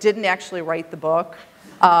you know, didn't actually write the book.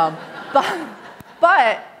 But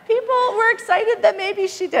people were excited that maybe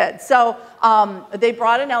she did. So they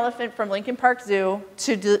brought an elephant from Lincoln Park Zoo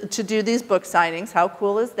to do these book signings. How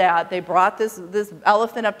cool is that? They brought this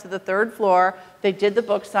elephant up to the 3rd floor. They did the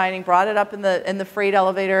book signing, brought it up in the freight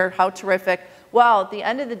elevator. How terrific. Well, at the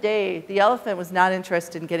end of the day, the elephant was not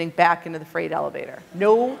interested in getting back into the freight elevator.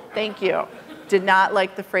 No, thank you. Did not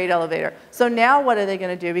like the freight elevator. So now what are they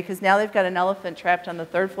going to do? Because now they've got an elephant trapped on the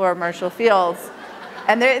 3rd floor of Marshall Fields,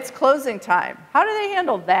 and it's closing time. How do they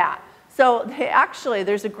handle that? So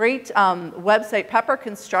there's a great website. Pepper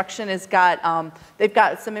Construction has got, they've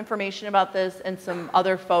got some information about this and some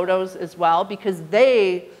other photos as well, because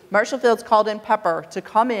Marshall Fields called in Pepper to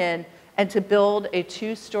come in and to build a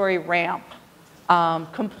 2-story ramp,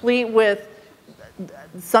 complete with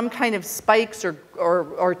some kind of spikes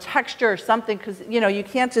or texture or something, because you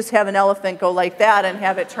can't just have an elephant go like that and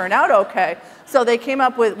have it turn out okay. So they came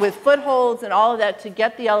up with footholds and all of that to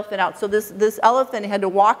get the elephant out. So this elephant had to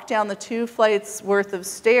walk down the 2 flights worth of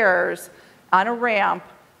stairs on a ramp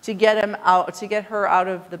to get him out, to get her out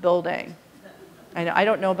of the building. I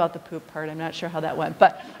don't know about the poop part. I'm not sure how that went,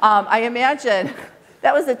 but I imagine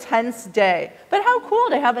that was a tense day. But how cool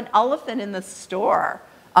to have an elephant in the store.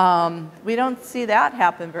 We don't see that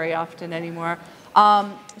happen very often anymore.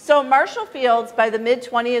 So Marshall Fields, by the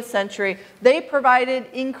mid-20th century, they provided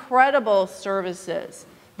incredible services.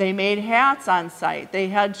 They made hats on site. They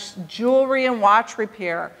had jewelry and watch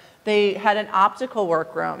repair. They had an optical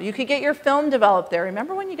workroom. You could get your film developed there.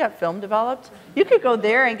 Remember when you got film developed? You could go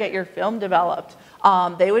there and get your film developed.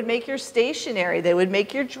 They would make your stationery. They would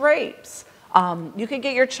make your drapes. You could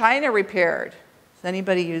get your china repaired. Does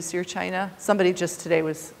anybody use your china? Somebody just today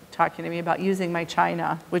was talking to me about using my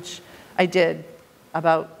china, which I did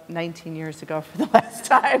about 19 years ago for the last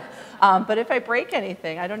time. But if I break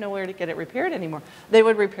anything, I don't know where to get it repaired anymore. They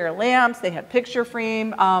would repair lamps. They had picture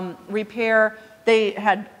frame repair. They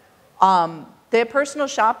had personal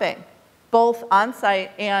shopping, both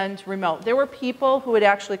on-site and remote. There were people who would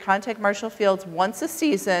actually contact Marshall Fields once a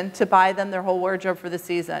season to buy them their whole wardrobe for the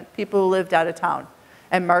season, people who lived out of town.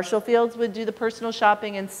 And Marshall Fields would do the personal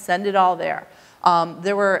shopping and send it all there.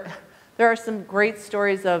 There are some great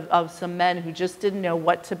stories of some men who just didn't know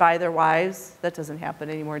what to buy their wives. That doesn't happen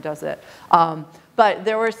anymore, does it? But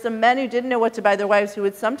there were some men who didn't know what to buy their wives who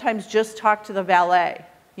would sometimes just talk to the valet.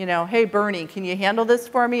 Hey, Bernie, can you handle this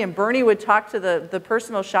for me? And Bernie would talk to the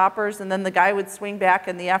personal shoppers, and then the guy would swing back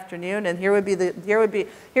in the afternoon, and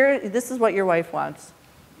this is what your wife wants.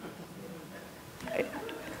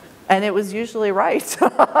 And it was usually right.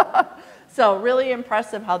 So really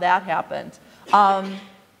impressive how that happened.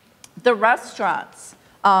 The restaurants.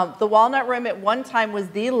 The Walnut Room at one time was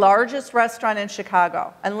the largest restaurant in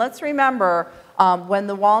Chicago. And let's remember, when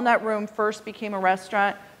the Walnut Room first became a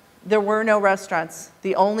restaurant, there were no restaurants.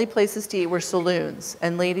 The only places to eat were saloons.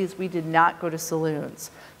 And ladies, we did not go to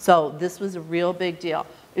saloons. So this was a real big deal.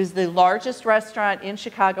 It was the largest restaurant in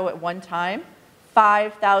Chicago at one time,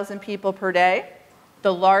 5,000 people per day.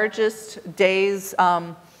 The largest day's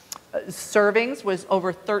servings was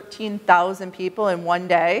over 13,000 people in one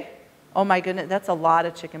day. Oh my goodness, that's a lot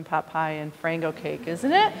of chicken pot pie and Frango cake,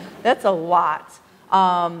 isn't it? That's a lot.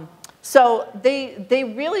 So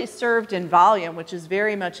they really served in volume, which is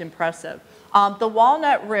very much impressive. The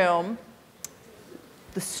Walnut Room,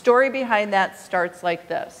 the story behind that starts like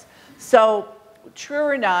this. So true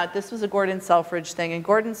or not, this was a Gordon Selfridge thing. And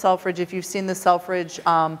Gordon Selfridge, if you've seen the Selfridge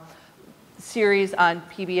series on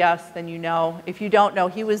PBS, then you know. If you don't know,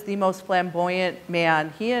 he was the most flamboyant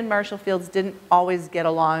man. He and Marshall Fields didn't always get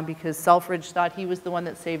along because Selfridge thought he was the one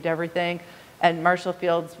that saved everything, and Marshall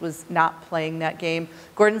Fields was not playing that game.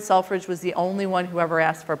 Gordon Selfridge was the only one who ever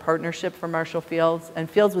asked for a partnership from Marshall Fields, and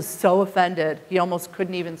Fields was so offended, he almost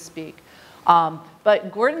couldn't even speak.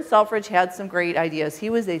 But Gordon Selfridge had some great ideas.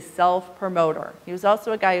 He was a self-promoter. He was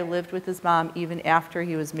also a guy who lived with his mom even after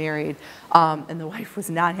he was married, and the wife was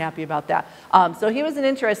not happy about that. So he was an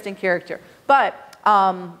interesting character. But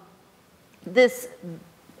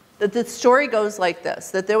the story goes like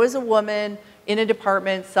this, that there was a woman in a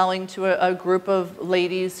department selling to a group of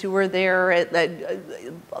ladies who were there at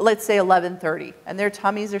let's say 11:30, and their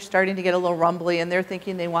tummies are starting to get a little rumbly, and they're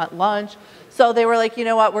thinking they want lunch. So they were like, you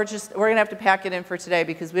know what, we're gonna have to pack it in for today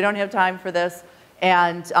because we don't have time for this,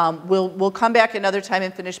 and we'll come back another time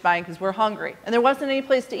and finish buying because we're hungry. And there wasn't any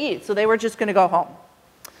place to eat, so they were just gonna go home.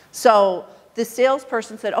 So the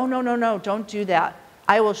salesperson said, oh, no, don't do that.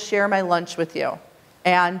 I will share my lunch with you.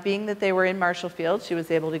 And being that they were in Marshall Fields, she was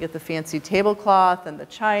able to get the fancy tablecloth and the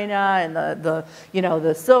china and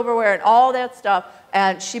the silverware and all that stuff.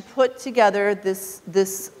 And she put together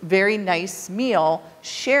this very nice meal,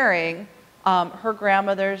 sharing her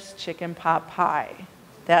grandmother's chicken pot pie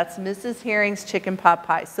That's Mrs. Herring's chicken pot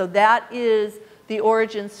pie. So that is the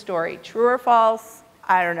origin story. True or false?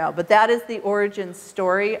 I don't know, but that is the origin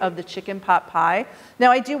story of the chicken pot pie. Now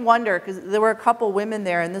I do wonder, because there were a couple women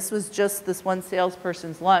there, and this was just this one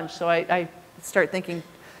salesperson's lunch, so I start thinking,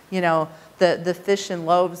 you know, the fish and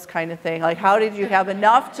loaves kind of thing. Like, how did you have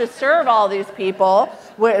enough to serve all these people?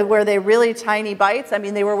 Were they really tiny bites? I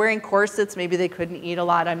mean, they were wearing corsets. Maybe they couldn't eat a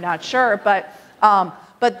lot. I'm not sure.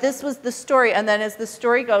 But this was the story. And then as the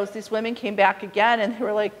story goes, these women came back again, and they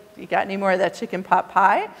were like, you got any more of that chicken pot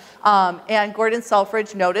pie? And Gordon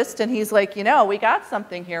Selfridge noticed, and he's like, you know, we got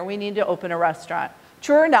something here. We need to open a restaurant.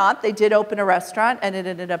 True or not, they did open a restaurant, and it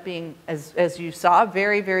ended up being, as you saw,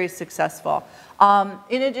 very, very successful.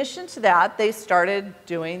 In addition to that, they started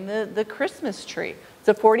doing the Christmas tree. It's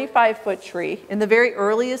a 45-foot tree. In the very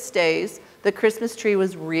earliest days, the Christmas tree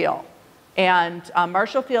was real. And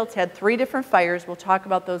Marshall Fields had 3 different fires. We'll talk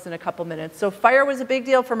about those in a couple minutes. So fire was a big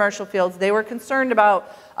deal for Marshall Fields. They were concerned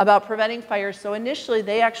about preventing fires. So initially,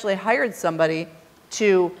 they actually hired somebody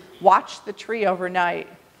to watch the tree overnight.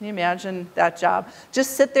 Can you imagine that job?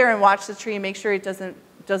 Just sit there and watch the tree and make sure it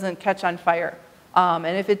doesn't catch on fire.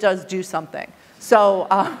 And if it does, do something. So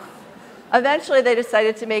eventually, they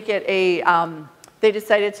decided to make it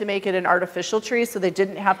an artificial tree, so they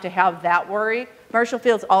didn't have to have that worry. Marshall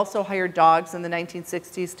Fields also hired dogs in the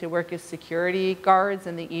 1960s to work as security guards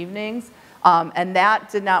in the evenings, and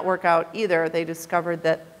that did not work out either. They discovered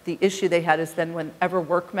that the issue they had is then whenever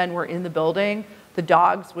workmen were in the building, the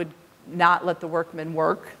dogs would not let the workmen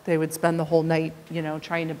work. They would spend the whole night, you know,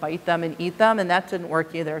 trying to bite them and eat them, and that didn't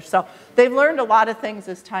work either. So they've learned a lot of things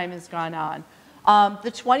as time has gone on.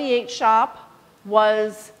 The 28 shop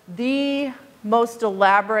was the most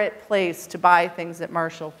elaborate place to buy things at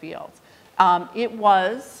Marshall Fields. It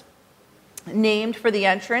was named for the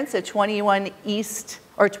entrance at 28 East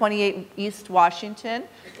Washington.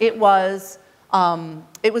 It was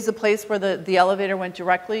a place where the elevator went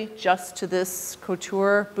directly just to this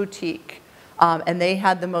couture boutique. And they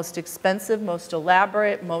had the most expensive, most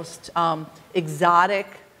elaborate, most exotic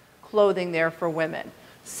clothing there for women.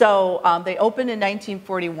 So they opened in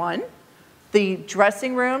 1941. The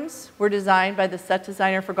dressing rooms were designed by the set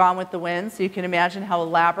designer for Gone with the Wind, so you can imagine how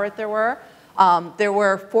elaborate they were. There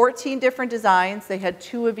were 14 different designs. They had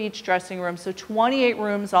 2 of each dressing room, so 28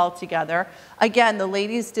 rooms altogether. Again, the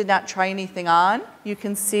ladies did not try anything on. You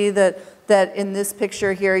can see that in this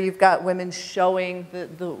picture here, you've got women showing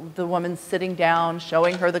the woman sitting down,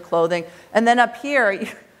 showing her the clothing. And then up here,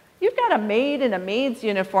 you've got a maid in a maid's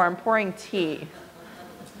uniform pouring tea.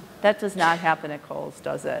 That does not happen at Kohl's,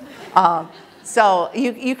 does it? So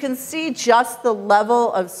you can see just the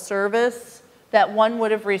level of service that one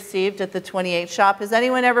would have received at the 28 shop. Has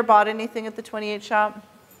anyone ever bought anything at the 28 shop?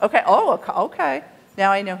 Okay, oh, okay.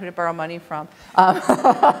 Now I know who to borrow money from.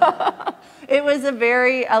 It was a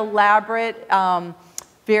very elaborate,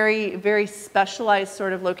 very, very specialized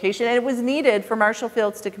sort of location, and it was needed for Marshall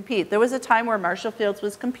Fields to compete. There was a time where Marshall Fields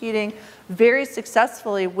was competing very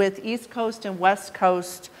successfully with East Coast and West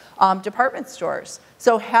Coast department stores.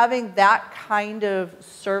 So having that kind of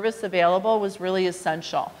service available was really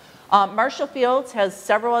essential. Marshall Fields has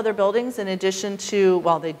several other buildings in addition to,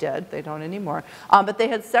 well, they did, they don't anymore, but they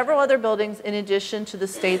had several other buildings in addition to the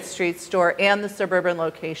State Street store and the suburban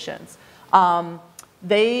locations.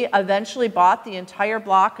 They eventually bought the entire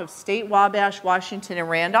block of State, Wabash, Washington, and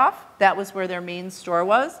Randolph. That was where their main store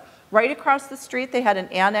was. Right across the street, they had an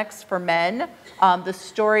annex for men. The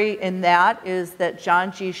story in that is that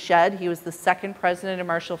John G. Shedd, he was the 2nd president of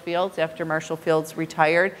Marshall Fields after Marshall Fields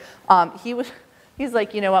retired. He's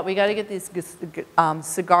like, you know what, we got to get these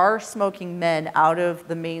cigar-smoking men out of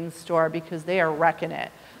the main store because they are wrecking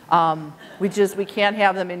it. We can't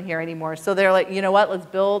have them in here anymore. So they're like, you know what, let's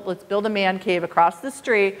build a man cave across the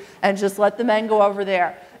street and just let the men go over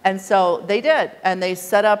there. And so they did, and they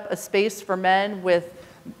set up a space for men with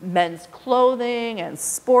men's clothing and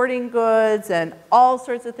sporting goods and all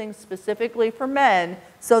sorts of things specifically for men.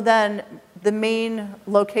 So then the main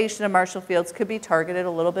location of Marshall Fields could be targeted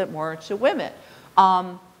a little bit more to women.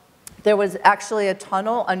 There was actually a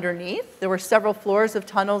tunnel underneath. There were several floors of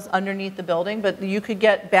tunnels underneath the building, but you could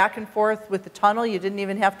get back and forth with the tunnel. You didn't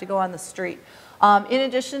even have to go on the street. In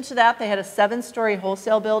addition to that, they had a 7-story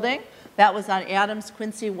wholesale building. That was on Adams,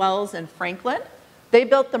 Quincy, Wells, and Franklin. They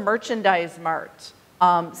built the Merchandise Mart.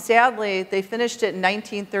 Sadly, they finished it in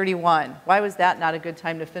 1931. Why was that not a good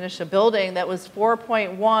time to finish a building that was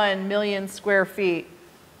 4.1 million square feet?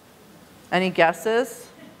 Any guesses?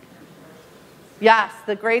 Yes,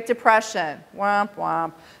 the Great Depression. Womp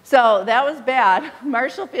womp. So that was bad.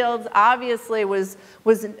 Marshall Field's obviously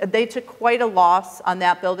they took quite a loss on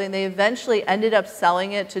that building. They eventually ended up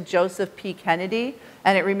selling it to Joseph P. Kennedy,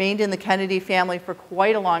 and it remained in the Kennedy family for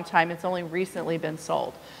quite a long time. It's only recently been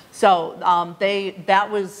sold. So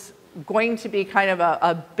that was going to be kind of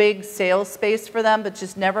a big sales space for them, but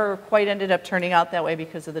just never quite ended up turning out that way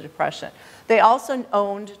because of the Depression. They also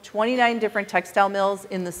owned 29 different textile mills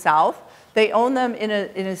in the South. They owned them in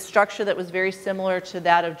a structure that was very similar to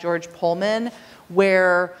that of George Pullman,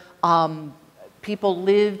 where people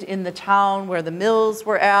lived in the town where the mills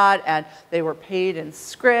were at, and they were paid in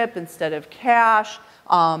scrip instead of cash,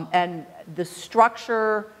 and the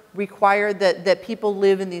structure required that people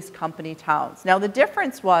live in these company towns. Now the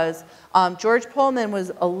difference was George Pullman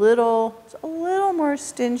was a little more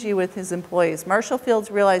stingy with his employees. Marshall Fields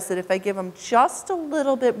realized that if I give them just a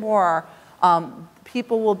little bit more,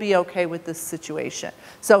 people will be okay with this situation.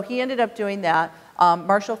 So he ended up doing that.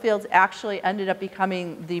 Marshall Fields actually ended up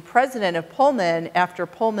becoming the president of Pullman after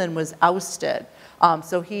Pullman was ousted.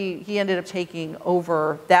 So he ended up taking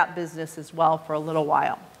over that business as well for a little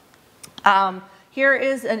while. Here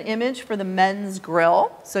is an image for the men's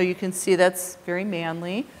grill. So you can see that's very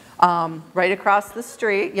manly. Right across the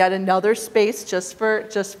street, yet another space just for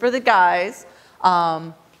the guys.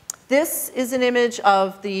 This is an image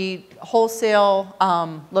of the wholesale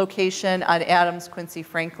location on Adams, Quincy,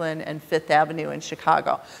 Franklin, and Fifth Avenue in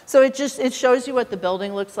Chicago. So it shows you what the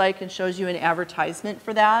building looks like and shows you an advertisement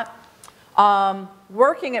for that.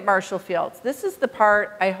 Working at Marshall Fields. This is the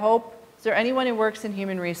part, I hope, is there anyone who works in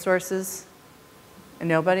human resources?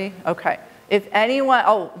 Nobody? Okay. If anyone,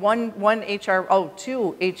 one HR,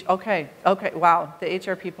 two okay, wow, the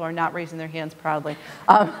HR people are not raising their hands proudly.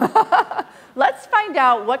 Let's find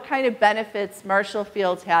out what kind of benefits Marshall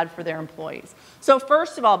Fields had for their employees. So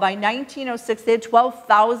first of all, by 1906, they had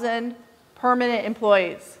 12,000 permanent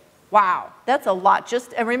employees. Wow, that's a lot.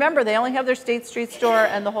 And remember, they only have their State Street store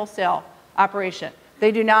and the wholesale operation.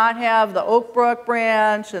 They do not have the Oak Brook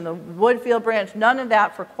branch and the Woodfield branch, none of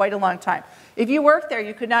that for quite a long time. If you worked there,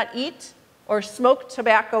 you could not eat or smoke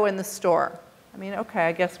tobacco in the store. I mean, okay,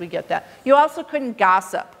 I guess we get that. You also couldn't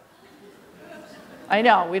gossip. I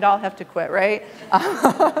know, we'd all have to quit, right?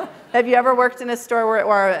 Have you ever worked in a store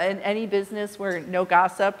or in any business where no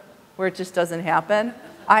gossip, where it just doesn't happen?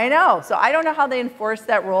 I know, so I don't know how they enforced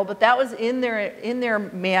that rule, but that was in their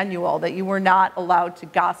manual that you were not allowed to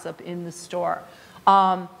gossip in the store.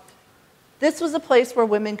 This was a place where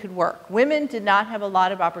women could work. Women did not have a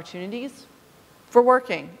lot of opportunities for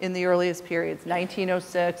working in the earliest periods,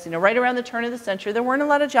 1906, right around the turn of the century. There weren't a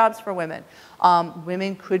lot of jobs for women.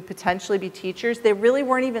 Women could potentially be teachers. They really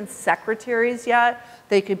weren't even secretaries yet.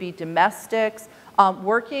 They could be domestics.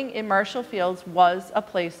 Working in Marshall Fields was a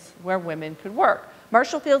place where women could work.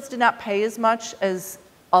 Marshall Fields did not pay as much as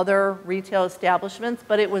other retail establishments,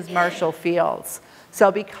 but it was Marshall Fields.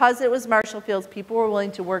 So because it was Marshall Fields, people were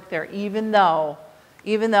willing to work there, even though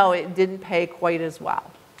it didn't pay quite as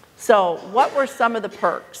well. So what were some of the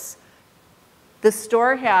perks? The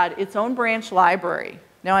store had its own branch library.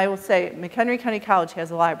 Now I will say McHenry County College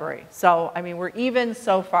has a library. So, I mean, we're even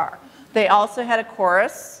so far. They also had a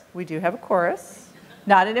chorus. We do have a chorus,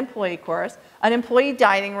 not an employee chorus. An employee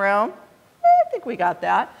dining room. I think we got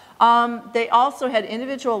that. They also had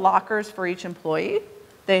individual lockers for each employee.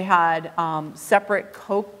 They had separate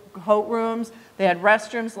coat rooms. They had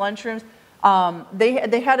restrooms, lunchrooms.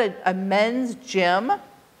 They had a men's gym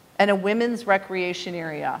and a women's recreation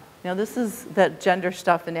area. Now this is that gender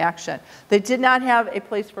stuff in action. They did not have a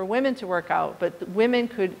place for women to work out, but women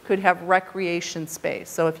could have recreation space.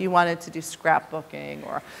 So if you wanted to do scrapbooking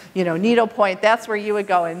or needlepoint, that's where you would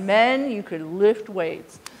go. And men, you could lift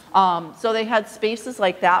weights. So they had spaces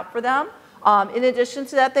like that for them. In addition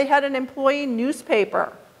to that, they had an employee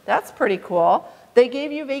newspaper. That's pretty cool. They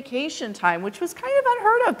gave you vacation time, which was kind of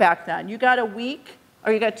unheard of back then. You got a week,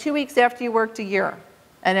 or you got 2 weeks after you worked a year,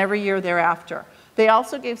 and every year thereafter. They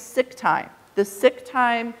also gave sick time. The sick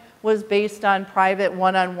time was based on private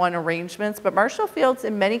one-on-one arrangements, but Marshall Fields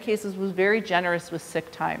in many cases was very generous with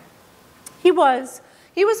sick time. He was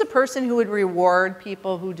a person who would reward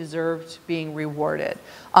people who deserved being rewarded.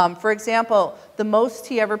 For example, the most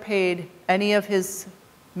he ever paid any of his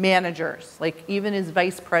managers, like even his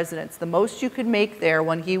vice presidents, the most you could make there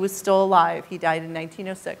when he was still alive, he died in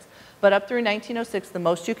 1906, but up through 1906, the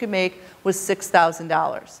most you could make was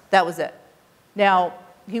 $6,000. That was it. Now,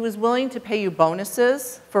 he was willing to pay you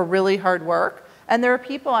bonuses for really hard work, and there are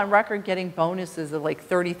people on record getting bonuses of like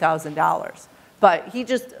 $30,000. But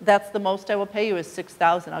that's the most I will pay you is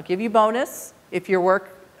 $6,000. I'll give you bonus if your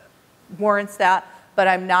work warrants that, but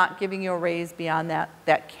I'm not giving you a raise beyond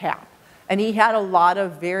that cap. And he had a lot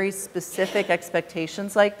of very specific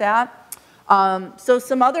expectations like that. So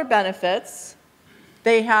some other benefits,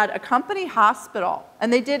 they had a company hospital,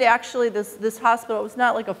 and they did actually, this hospital, it was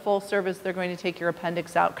not like a full service, they're going to take your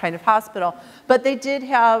appendix out kind of hospital, but they did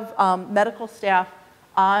have medical staff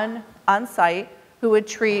on site who would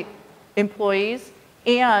treat employees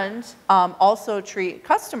and also treat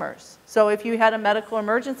customers. So if you had a medical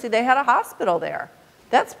emergency, they had a hospital there.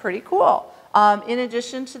 That's pretty cool. In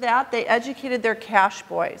addition to that, they educated their cash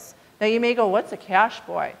boys. Now you may go, what's a cash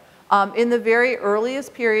boy? In the very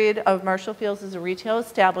earliest period of Marshall Field's as a retail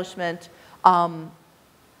establishment,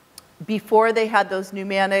 before they had those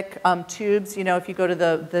pneumatic tubes, you know, if you go to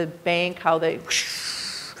the bank, how they,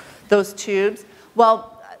 those tubes.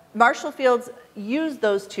 Well, Marshall Field's used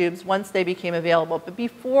those tubes once they became available. But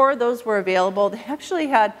before those were available, they actually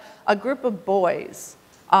had a group of boys,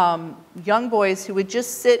 young boys who would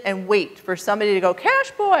just sit and wait for somebody to go,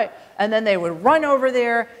 cash boy, and then they would run over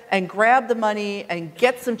there and grab the money and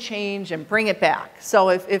get some change and bring it back. So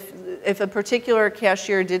if a particular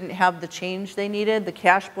cashier didn't have the change they needed, the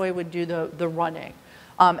cash boy would do the running.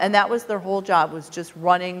 And that was their whole job, was just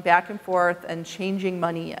running back and forth and changing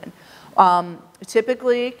money in.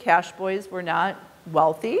 Typically, cash boys were not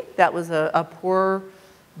wealthy. That was a poor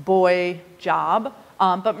boy job.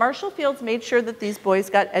 But Marshall Field's made sure that these boys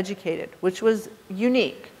got educated, which was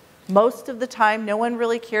unique. Most of the time, no one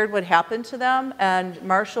really cared what happened to them, and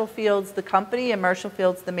Marshall Field's, the company, and Marshall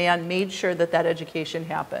Field's, the man, made sure that that education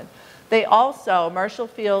happened. They also, Marshall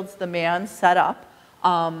Field's, the man, set up,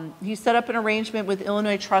 he set up an arrangement with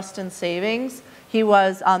Illinois Trust and Savings. He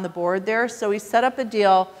was on the board there, so he set up a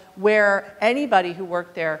deal where anybody who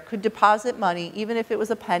worked there could deposit money, even if it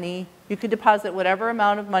was a penny. You could deposit whatever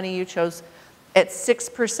amount of money you chose at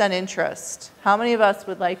 6% interest. How many of us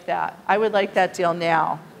would like that? I would like that deal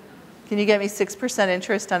now. Can you get me 6%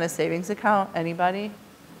 interest on a savings account? Anybody?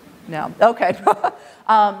 No. Okay.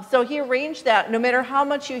 So he arranged that no matter how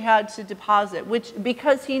much you had to deposit,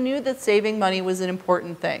 because he knew that saving money was an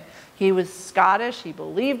important thing. He was Scottish. He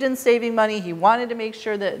believed in saving money. He wanted to make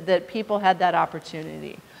sure that people had that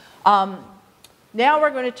opportunity. Now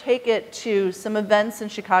we're going to take it to some events in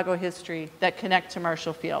Chicago history that connect to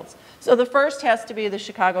Marshall Field's. So the first has to be the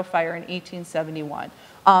Chicago fire in 1871.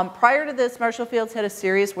 Prior to this, Marshall Field's had a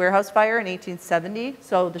serious warehouse fire in 1870,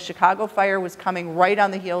 so the Chicago fire was coming right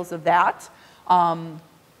on the heels of that.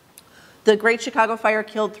 The Great Chicago Fire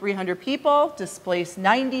killed 300 people, displaced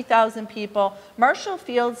 90,000 people. Marshall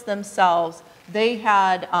Field's themselves, they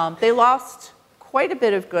lost quite a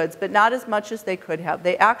bit of goods, but not as much as they could have.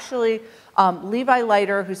 They actually, Levi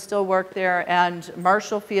Leiter, who still worked there, and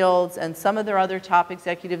Marshall Field's and some of their other top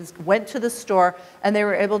executives went to the store, and they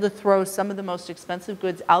were able to throw some of the most expensive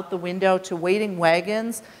goods out the window to waiting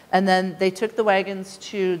wagons, and then they took the wagons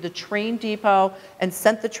to the train depot and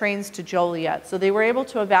sent the trains to Joliet. So they were able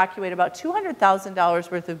to evacuate about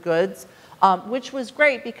 $200,000 worth of goods, which was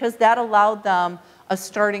great because that allowed them a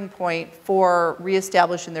starting point for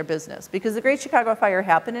reestablishing their business. Because the Great Chicago Fire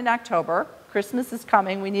happened in October, Christmas is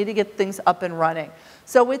coming, we need to get things up and running.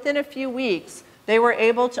 So within a few weeks, they were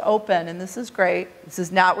able to open, and this is great, this is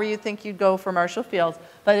not where you think you'd go for Marshall Field's,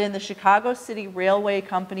 but in the Chicago City Railway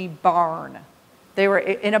Company barn. They were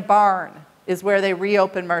in a barn is where they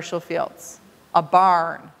reopened Marshall Field's. A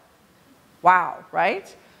barn. Wow,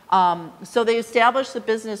 right? So they established the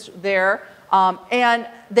business there. And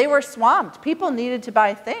they were swamped. People needed to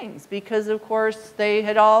buy things because, of course, they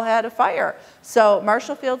had all had a fire. So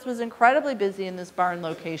Marshall Field's was incredibly busy in this barn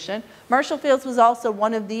location. Marshall Field's was also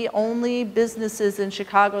one of the only businesses in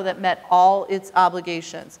Chicago that met all its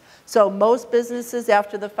obligations. So most businesses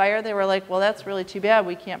after the fire, they were like, well, that's really too bad.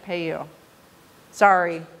 We can't pay you.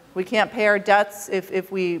 Sorry. We can't pay our debts.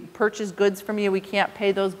 If we purchase goods from you, we can't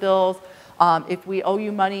pay those bills. If we owe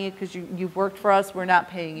you money because you've worked for us, we're not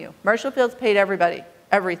paying you. Marshall Field's paid everybody,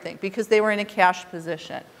 everything, because they were in a cash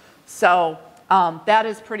position. So that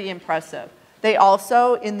is pretty impressive. They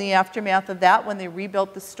also, in the aftermath of that, when they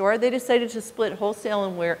rebuilt the store, they decided to split wholesale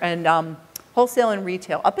and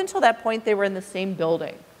retail. Up until that point, they were in the same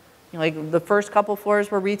building. You know, like the first couple floors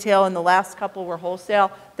were retail and the last couple were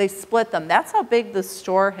wholesale. They split them. That's how big the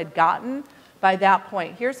store had gotten by that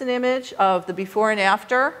point. Here's an image of the before and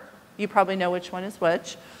after. You probably know which one is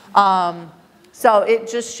which. So it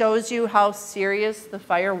just shows you how serious the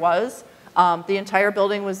fire was. The entire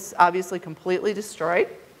building was obviously completely destroyed.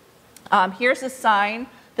 Here's a sign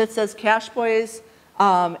that says cash boys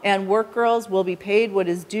and work girls will be paid what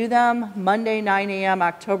is due them, Monday 9 a.m.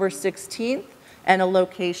 October 16th, and a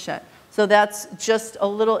location. So that's just a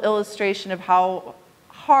little illustration of how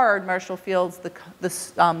hard Marshall Field's,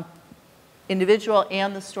 the individual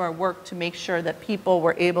and the store worked to make sure that people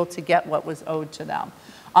were able to get what was owed to them.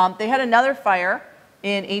 They had another fire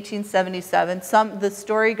in 1877. The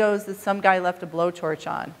story goes that some guy left a blowtorch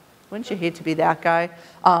on. Wouldn't you hate to be that guy?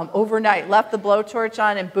 Overnight, left the blowtorch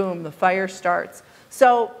on and boom, the fire starts.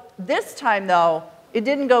 So this time though, it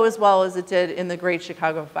didn't go as well as it did in the Great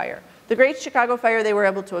Chicago Fire. The Great Chicago Fire, they were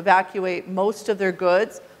able to evacuate most of their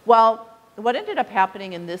goods. Well, what ended up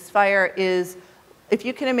happening in this fire is, if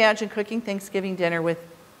you can imagine cooking Thanksgiving dinner with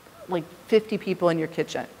like 50 people in your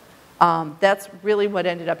kitchen. That's really what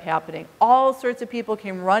ended up happening. All sorts of people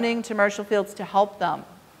came running to Marshall Field's to help them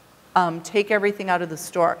take everything out of the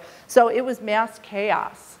store. So it was mass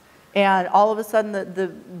chaos. And all of a sudden, the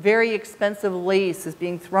very expensive lace is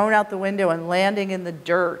being thrown out the window and landing in the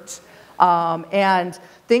dirt. And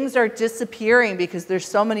things are disappearing because there's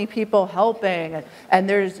so many people helping. And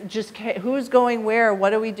there's just, who's going where?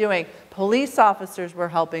 What are we doing? Police officers were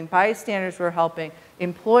helping. Bystanders were helping.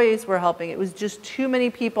 Employees were helping. It was just too many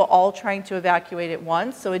people all trying to evacuate at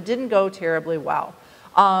once. So it didn't go terribly well.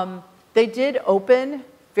 They did open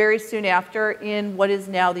very soon after in what is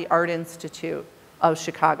now the Art Institute of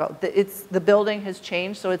Chicago. The building has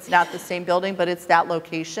changed, so it's not the same building, but it's that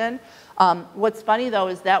location. What's funny though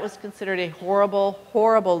is that was considered a horrible,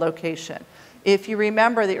 horrible location. If you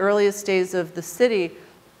remember the earliest days of the city,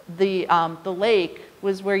 the lake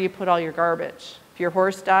was where you put all your garbage. If your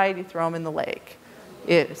horse died, you throw them in the lake.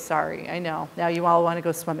 Sorry, I know. Now you all want to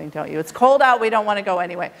go swimming, don't you? It's cold out, we don't want to go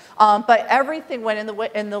anyway. But everything went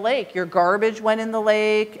in the lake. Your garbage went in the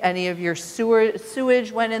lake, any of your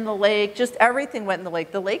sewage went in the lake, just everything went in the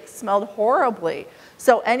lake. The lake smelled horribly.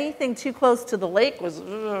 So anything too close to the lake was,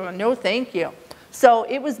 no thank you. So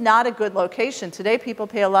it was not a good location. Today people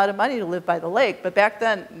pay a lot of money to live by the lake, but back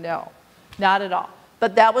then, no, not at all.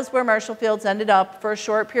 But that was where Marshall Field's ended up for a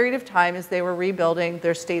short period of time as they were rebuilding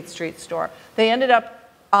their State Street store. They ended up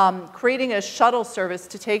creating a shuttle service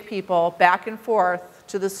to take people back and forth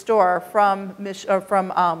to the store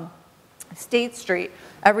from State Street.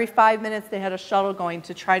 Every 5 minutes they had a shuttle going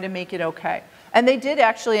to try to make it okay. And they did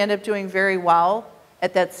actually end up doing very well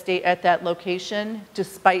at that location,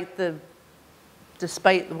 despite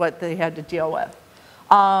what they had to deal with.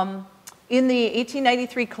 In the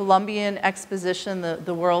 1893 Columbian Exposition,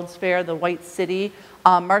 the World's Fair, the White City,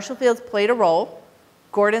 Marshall Field's played a role.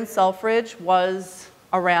 Gordon Selfridge was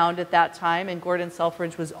around at that time, and Gordon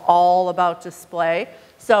Selfridge was all about display.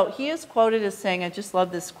 So he is quoted as saying, I just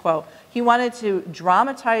love this quote, he wanted to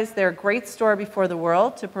dramatize their great store before the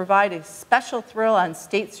world, to provide a special thrill on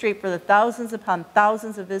State Street for the thousands upon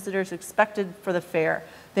thousands of visitors expected for the fair.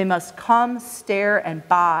 They must come, stare, and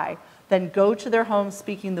buy, then go to their homes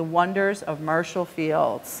speaking the wonders of Marshall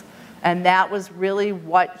Field's. And that was really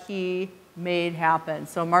what he made happen.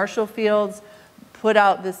 So Marshall Field's put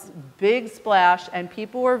out this big splash, and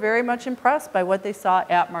people were very much impressed by what they saw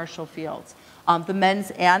at Marshall Field's. The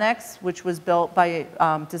men's annex, which was built by,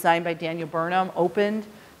 designed by Daniel Burnham, opened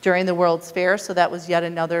during the World's Fair, so that was yet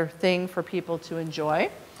another thing for people to enjoy.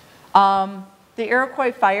 The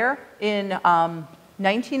Iroquois Fire in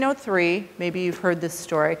 1903, maybe you've heard this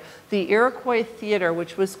story, the Iroquois Theater,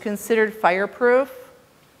 which was considered fireproof,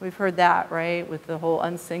 we've heard that, right, with the whole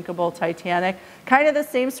unsinkable Titanic, kind of the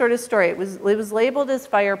same sort of story. It was labeled as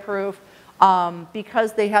fireproof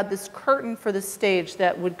because they had this curtain for the stage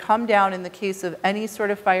that would come down in the case of any sort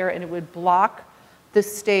of fire, and it would block the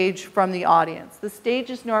stage from the audience. The stage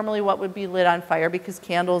is normally what would be lit on fire because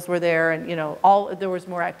candles were there, and there was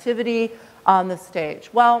more activity on the stage.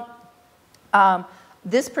 Well,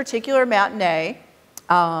 this particular matinee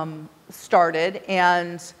started,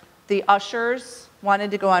 and the ushers wanted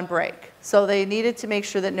to go on break. So they needed to make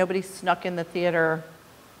sure that nobody snuck in the theater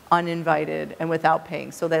uninvited and without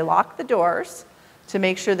paying. So they locked the doors to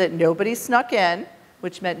make sure that nobody snuck in,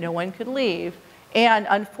 which meant no one could leave. And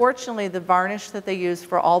unfortunately, the varnish that they used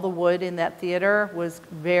for all the wood in that theater was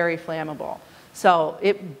very flammable. So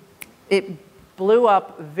it blew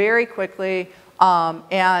up very quickly.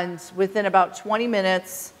 And within about 20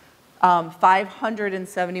 minutes,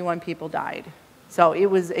 571 people died. So it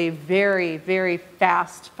was a very, very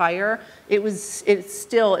fast fire. It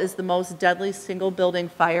still is the most deadly single building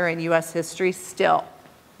fire in US history still,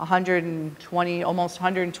 almost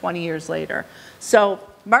 120 years later. So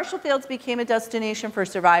Marshall Field's became a destination for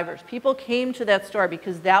survivors. People came to that store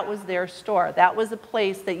because that was their store. That was a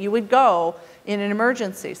place that you would go in an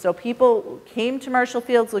emergency. So people came to Marshall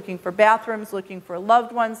Field's looking for bathrooms, looking for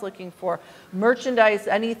loved ones, looking for merchandise,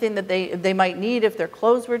 anything that they might need if their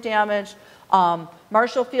clothes were damaged.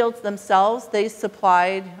 Marshall Field's themselves, they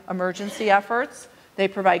supplied emergency efforts. They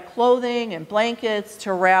provide clothing and blankets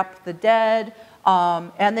to wrap the dead,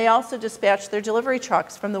 and they also dispatch their delivery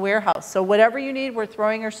trucks from the warehouse. So whatever you need, we're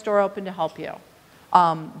throwing our store open to help you.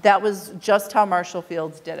 That was just how Marshall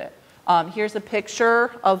Fields did it. Here's a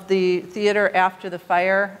picture of the theater after the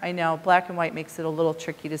fire. I know black and white makes it a little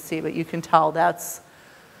tricky to see, but you can tell that's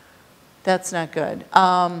not good.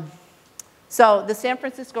 So the San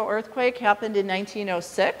Francisco earthquake happened in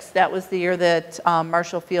 1906. That was the year that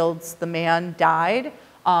Marshall Fields, the man, died.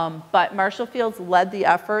 But Marshall Fields led the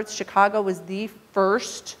efforts. Chicago was the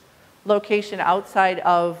first location outside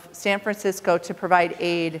of San Francisco to provide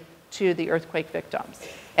aid to the earthquake victims.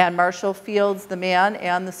 And Marshall Fields, the man,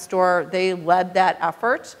 and the store, they led that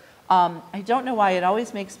effort. I don't know why, it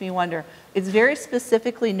always makes me wonder. It's very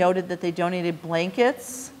specifically noted that they donated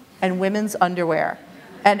blankets and women's underwear.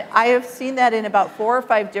 And I have seen that in about 4 or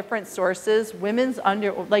 5 different sources,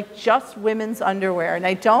 like just women's underwear. And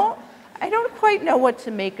I don't quite know what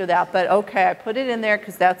to make of that, but okay, I put it in there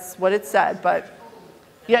because that's what it said. But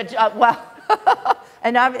yeah, well,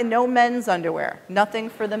 and no men's underwear, nothing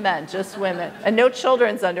for the men, just women, and no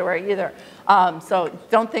children's underwear either. So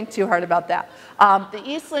don't think too hard about that. The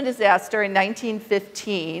Eastland disaster in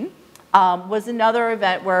 1915 was another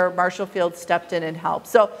event where Marshall Fields stepped in and helped.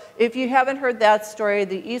 So if you haven't heard that story,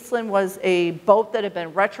 the Eastland was a boat that had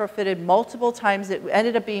been retrofitted multiple times. It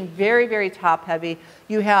ended up being very, very top heavy.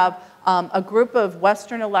 You have a group of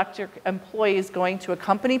Western Electric employees going to a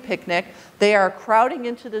company picnic. They are crowding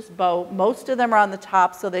into this boat. Most of them are on the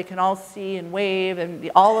top so they can all see and wave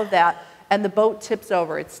and all of that. And the boat tips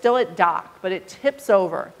over. It's still at dock, but it tips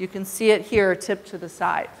over. You can see it here, tipped to the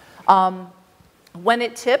side. When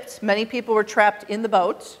it tipped, many people were trapped in the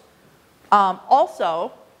boat.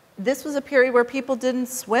 Also, this was a period where people didn't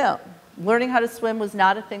swim. Learning how to swim was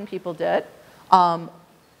not a thing people did.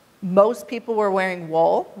 Most people were wearing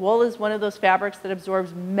wool. Wool is one of those fabrics that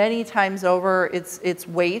absorbs many times over its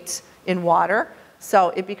weight in water, so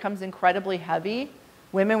it becomes incredibly heavy.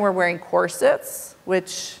 Women were wearing corsets,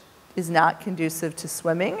 which is not conducive to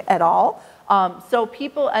swimming at all. So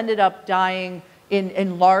people ended up dying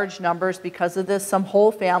in large numbers because of this. Some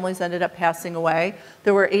whole families ended up passing away.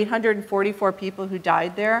 There were 844 people who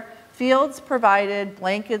died there. Fields provided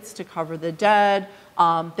blankets to cover the dead.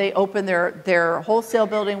 They opened their wholesale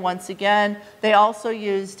building once again. They also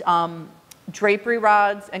used drapery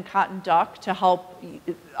rods and cotton duck to help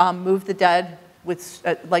move the dead with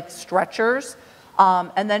like stretchers.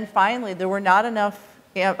 And then finally, there were not enough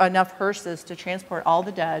hearses to transport all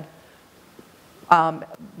the dead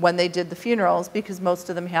when they did the funerals, because most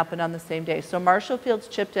of them happened on the same day. So Marshall Fields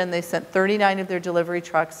chipped in. They sent 39 of their delivery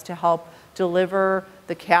trucks to help deliver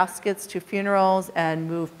the caskets to funerals and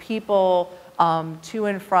move people to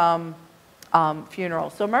and from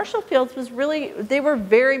funerals. So Marshall Fields was they were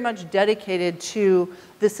very much dedicated to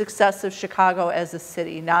the success of Chicago as a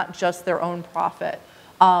city, not just their own profit.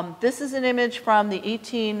 This is an image from the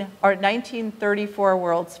 1934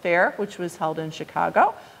 World's Fair, which was held in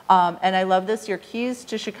Chicago. And I love this. Your keys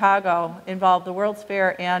to Chicago involve the World's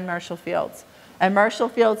Fair and Marshall Fields. And Marshall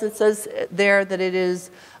Fields, it says there that it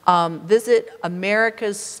is visit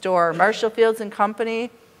America's store, Marshall Fields and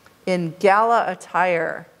Company in gala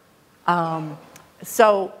attire.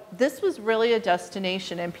 So this was really a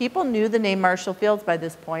destination, and people knew the name Marshall Fields by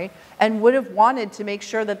this point and would have wanted to make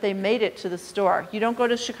sure that they made it to the store. You don't go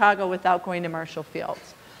to Chicago without going to Marshall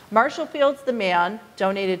Fields. Marshall Fields, the man,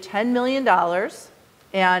 donated $10 million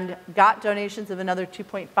and got donations of another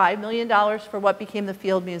 $2.5 million for what became the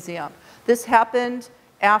Field Museum. This happened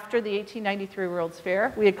after the 1893 World's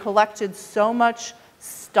Fair. We had collected so much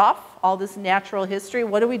stuff, all this natural history.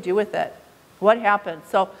 What do we do with it? What happened?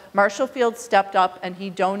 So Marshall Fields stepped up and he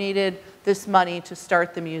donated this money to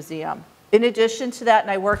start the museum. In addition to that,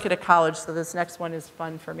 and I work at a college, so this next one is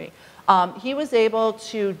fun for me, he was able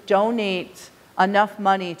to donate enough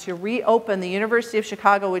money to reopen the University of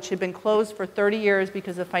Chicago, which had been closed for 30 years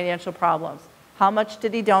because of financial problems. How much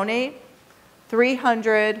did he donate?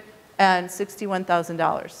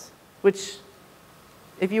 $361,000, which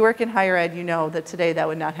if you work in higher ed, you know that today that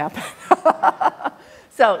would not happen.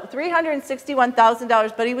 So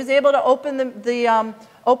 $361,000, but he was able to open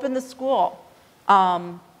the school.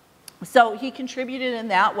 So he contributed in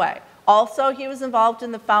that way. Also, he was involved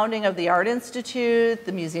in the founding of the Art Institute,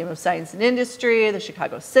 the Museum of Science and Industry, the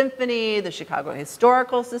Chicago Symphony, the Chicago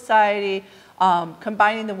Historical Society,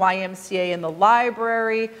 combining the YMCA and the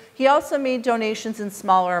library. He also made donations in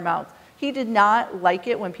smaller amounts. He did not like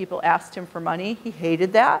it when people asked him for money. He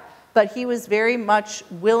hated that, but he was very much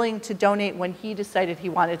willing to donate when he decided he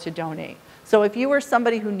wanted to donate. So if you were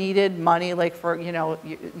somebody who needed money, like for, you know,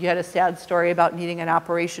 you had a sad story about needing an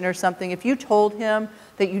operation or something, if you told him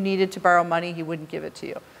that you needed to borrow money, he wouldn't give it to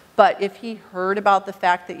you. But if he heard about the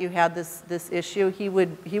fact that you had this issue, he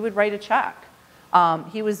would write a check.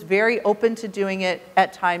 He was very open to doing it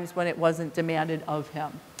at times when it wasn't demanded of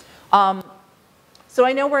him. So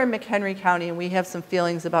I know we're in McHenry County and we have some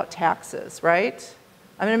feelings about taxes, right?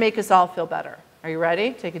 I'm going to make us all feel better. Are you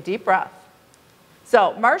ready? Take a deep breath.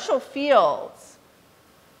 So Marshall Fields,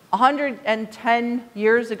 110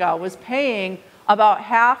 years ago, was paying about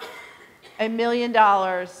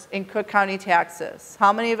 $500,000 in Cook County taxes.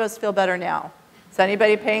 How many of us feel better now? Is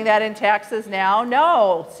anybody paying that in taxes now?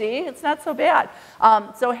 No. See, it's not so bad.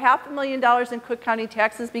 So $500,000 in Cook County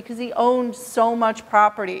taxes because he owned so much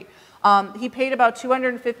property. He paid about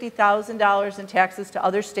 $250,000 in taxes to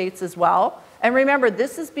other states as well. And remember,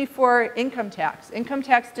 this is before income tax. Income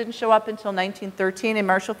tax didn't show up until 1913, and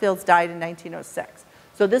Marshall Fields died in 1906.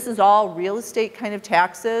 So this is all real estate kind of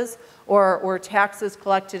taxes or taxes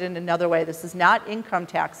collected in another way. This is not income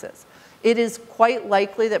taxes. It is quite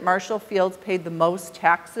likely that Marshall Fields paid the most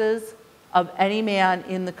taxes of any man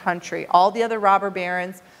in the country. All the other robber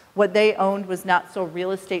barons, what they owned was not so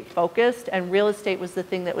real estate focused, and real estate was the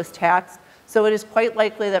thing that was taxed. So it is quite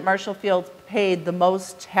likely that Marshall Fields paid the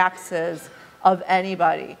most taxes of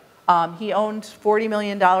anybody. He owned $40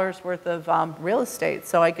 million worth of real estate,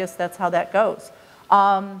 so I guess that's how that goes.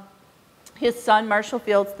 His son, Marshall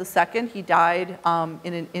Fields II, he died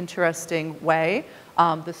in an interesting way.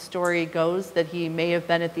 The story goes that he may have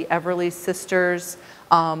been at the Everly Sisters'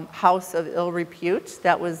 house of ill repute.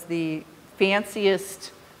 That was the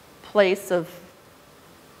fanciest place of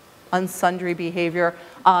unsundry behavior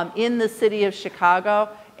in the city of Chicago.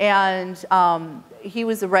 And he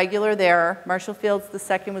was a regular there. Marshall Fields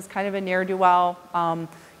II was kind of a ne'er-do-well.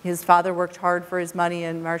 His father worked hard for his money,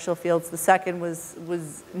 and Marshall Fields II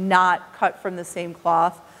was not cut from the same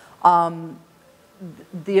cloth.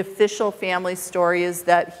 The official family story is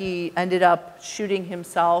that he ended up shooting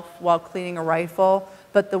himself while cleaning a rifle,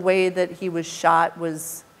 but the way that he was shot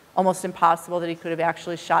was almost impossible that he could have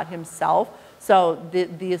actually shot himself. So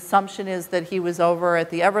the assumption is that he was over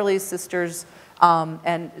at the Everly Sisters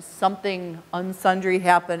and something unsundry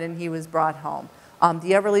happened and he was brought home.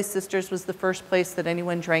 The Everly Sisters was the first place that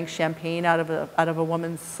anyone drank champagne out of a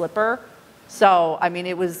woman's slipper. So, I mean,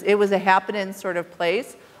 it was a happening sort of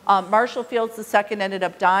place. Marshall Fields II ended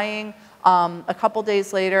up dying. A couple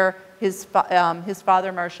days later, his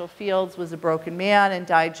father, Marshall Fields, was a broken man and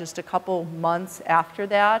died just a couple months after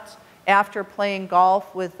that, after playing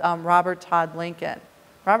golf with Robert Todd Lincoln.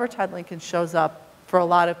 Robert Todd Lincoln shows up for a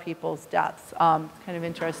lot of people's deaths. It's kind of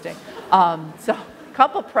interesting. So a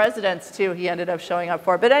couple presidents, too, he ended up showing up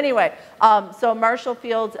for. But anyway, so Marshall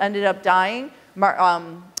Fields ended up dying.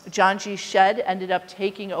 John G. Shedd ended up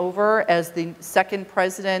taking over as the second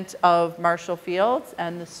president of Marshall Fields,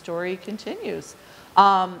 and the story continues.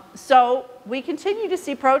 So we continue to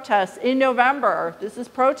see protests. In November, this is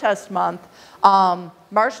protest month,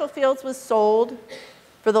 Marshall Fields was sold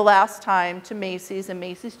for the last time to Macy's, and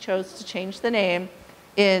Macy's chose to change the name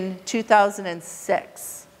in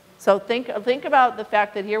 2006. So think about the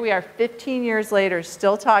fact that here we are 15 years later,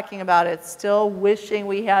 still talking about it, still wishing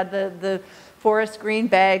we had the forest green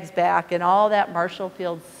bags back and all that Marshall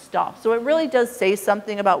Fields stuff. So it really does say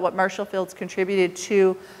something about what Marshall Fields contributed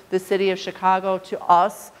to the city of Chicago, to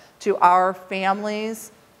us, to our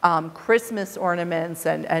families, Christmas ornaments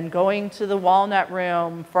and going to the Walnut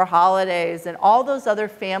Room for holidays and all those other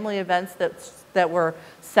family events that were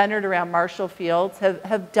centered around Marshall Fields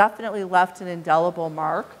have definitely left an indelible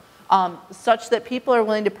mark, such that people are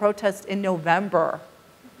willing to protest in November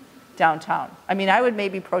downtown. I mean, I would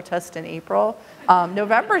maybe protest in April.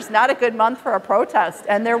 November is not a good month for a protest,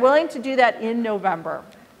 and they're willing to do that in November.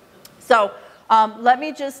 So let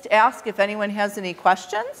me just ask if anyone has any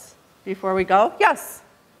questions before we go. Yes?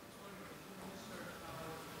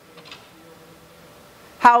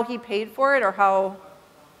 How he paid for it, or how?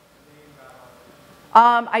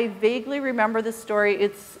 I vaguely remember the story.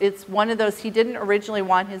 It's one of those, he didn't originally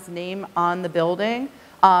want his name on the building.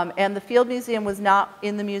 And the Field Museum was not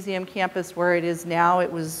in the museum campus where it is now.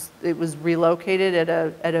 It was relocated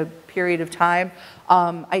at a period of time.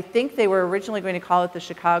 I think they were originally going to call it the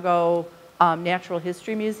Chicago Natural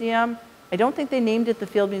History Museum. I don't think they named it the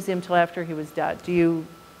Field Museum until after he was dead. Do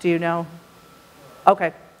you know?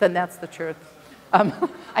 Okay, then that's the truth.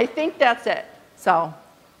 I think that's it. So,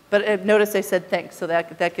 but notice I said thanks, so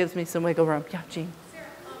that gives me some wiggle room. Yeah, Jean. Sarah,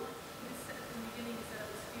 you said at the beginning you said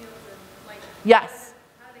it was Fields and like. Yes.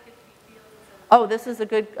 How did it get to be Fields Oh, this is a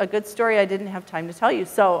good story I didn't have time to tell you.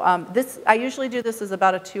 So I usually do this as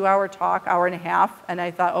about a 2-hour talk, hour and a half, and I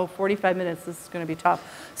thought, oh, 45 minutes, this is going to be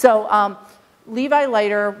tough. So Levi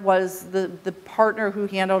Leiter was the partner who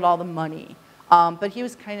handled all the money, but he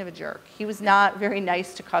was kind of a jerk. He was not very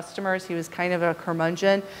nice to customers. He was kind of a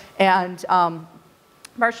curmudgeon, and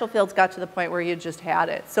Marshall Fields got to the point where he had just had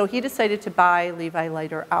it. So he decided to buy Levi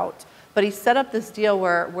Leiter out, but he set up this deal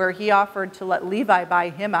where he offered to let Levi buy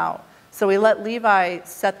him out. So he let Levi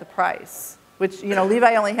set the price, which, you know,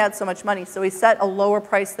 Levi only had so much money, so he set a lower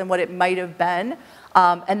price than what it might have been.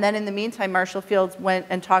 And then in the meantime, Marshall Fields went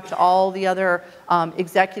and talked to all the other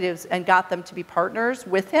executives and got them to be partners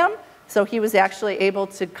with him. So he was actually able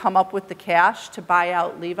to come up with the cash to buy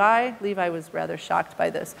out Levi. Levi was rather shocked by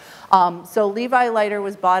this. So Levi Leiter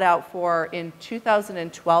was bought out for, in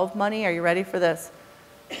 2012 money, are you ready for this?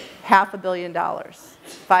 $500 million,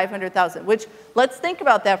 500,000, which, let's think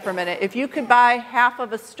about that for a minute. If you could buy half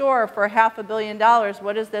of a store for $500 million,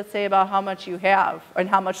 what does that say about how much you have and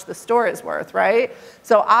how much the store is worth, right?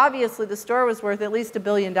 So obviously the store was worth at least $1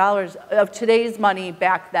 billion of today's money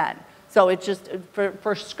back then. So it's just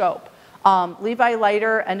for scope. Levi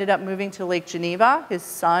Leiter ended up moving to Lake Geneva. His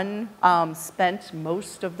son spent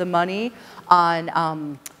most of the money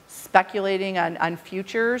on speculating on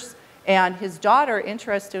futures. And his daughter,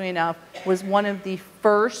 interestingly enough, was one of the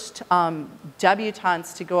first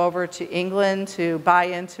debutantes to go over to England to buy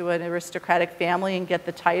into an aristocratic family and get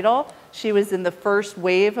the title. She was in the first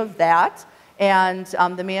wave of that. And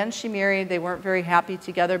the man she married, they weren't very happy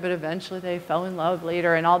together, but eventually they fell in love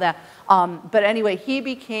later and all that. But anyway, he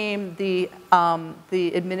became the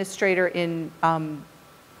administrator in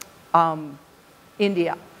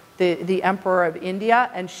India. The Emperor of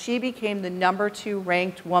India, and she became the #2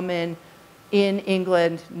 ranked woman in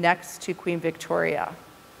England next to Queen Victoria.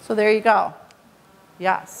 So there you go.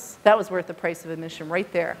 Yes, that was worth the price of admission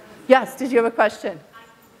right there. Yes, did you have a question?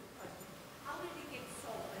 How did it get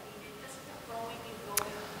sold? I mean, it just kept going and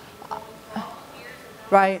going and going for all the years,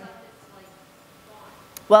 and Right. now all of a sudden it's like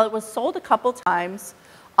gone. Well, it was sold a couple times.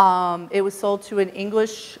 It was sold to an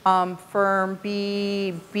English firm,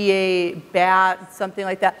 BA Bat, something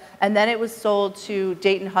like that. And then it was sold to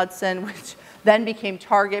Dayton Hudson, which then became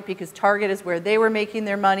Target, because Target is where they were making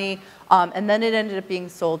their money. And then it ended up being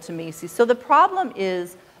sold to Macy's. So the problem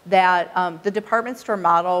is that the department store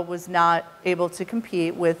model was not able to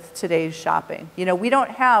compete with today's shopping. You know, we don't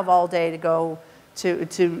have all day to go to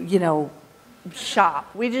you know, shop.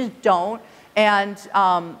 We just don't. And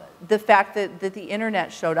the fact that the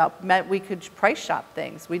internet showed up meant we could price shop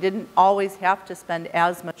things. We didn't always have to spend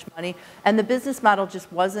as much money, and the business model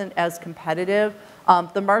just wasn't as competitive.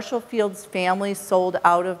 The Marshall Fields family sold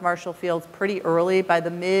out of Marshall Fields pretty early. By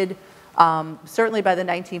the certainly by the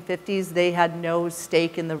 1950s, they had no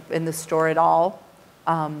stake in the store at all.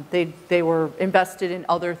 They were invested in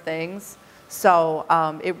other things, so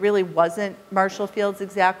it really wasn't Marshall Fields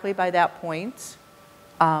exactly by that point.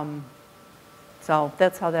 So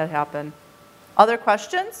that's how that happened. Other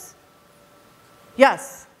questions?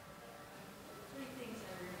 Yes? Three things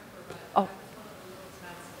I remember, but Oh. I was one of the little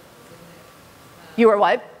tots that was in that. You were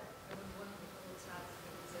what? I was one of the little tots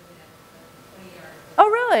that was in that 20-yard. Oh,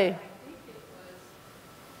 really? I think it was,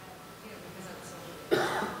 because I was so little,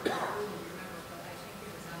 I don't really remember, but I think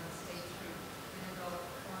it was on the State Street in the Gulf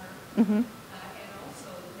corner. Mm-hmm. And also,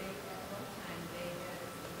 at one time, they had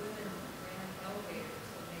women ran elevators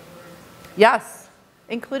when they were in. Yes,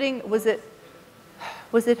 including, was it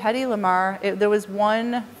Hedy Lamarr? There was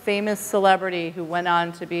one famous celebrity who went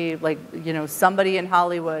on to be, like, you know, somebody in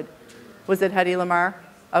Hollywood. Was it Hedy Lamarr?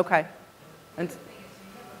 Okay. And The thing is,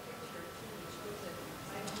 you have a picture too that shows that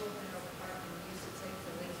I grew up in Oak Park and we used to take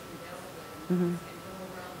the Lake Street elevator and go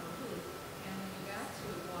around the loop. And when you got to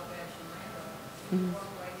Wabash and Randolph, you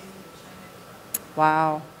walk right into the Chinatown.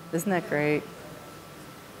 wow, isn't that great?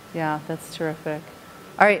 Yeah, that's terrific.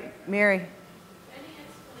 All right, Mary. Any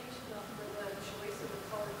explanation for the choice of the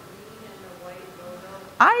color green and the white logo?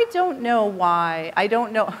 I don't know why. I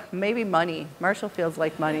don't know. Maybe money. Marshall Fields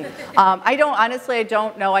like money. I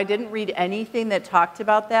don't know. I didn't read anything that talked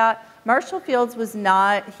about that. Marshall Fields was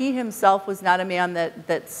not, he himself was not a man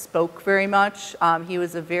that spoke very much. He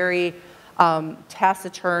was a very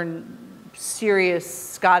taciturn, serious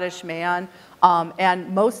Scottish man.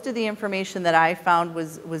 And most of the information that I found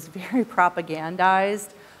was very propagandized,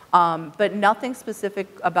 but nothing specific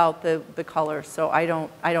about the color. So I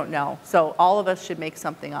don't know. So all of us should make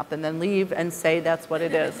something up and then leave and say that's what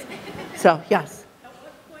it is. So yes. At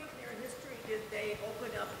what point in their history did they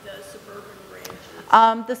open up the suburban branches?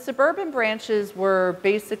 The suburban branches were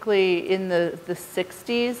basically in the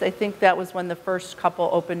 60s. I think that was when the first couple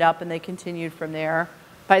opened up, and they continued from there.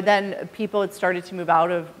 By then, people had started to move out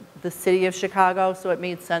of the city of Chicago, so it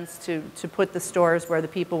made sense to put the stores where the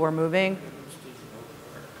people were moving.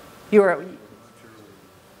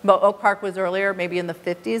 Well, Oak Park was earlier, maybe in the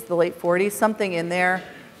 50s, the late 40s, something in there.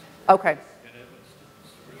 Okay.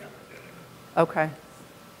 Okay.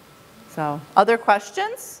 So, other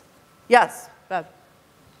questions? Yes, Bev.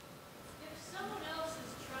 If someone else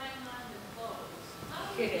is trying on the clothes,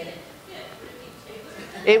 how do you get it to fit? Would it be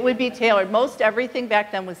tailored? It would be tailored. Most everything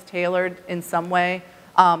back then was tailored in some way.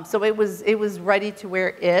 So it was ready to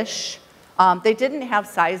wear-ish. They didn't have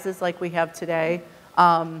sizes like we have today.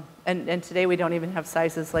 And today we don't even have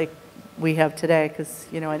sizes like we have today, because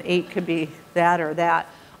an 8 could be that or that.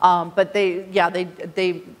 But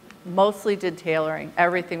they mostly did tailoring.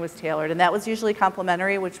 Everything was tailored, and that was usually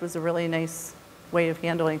complimentary, which was a really nice way of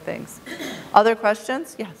handling things. Other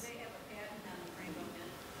questions? Yes.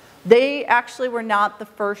 They actually were not the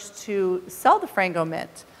first to sell the Frango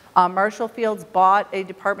Mint. Marshall Fields bought a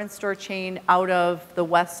department store chain out of the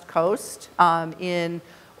West Coast in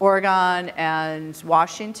Oregon and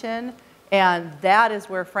Washington, and that is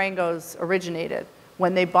where Frangos originated.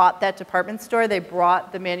 When they bought that department store, they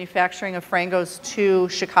brought the manufacturing of Frangos to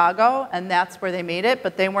Chicago, and that's where they made it,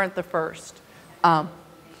 but they weren't the first. And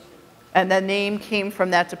the name came from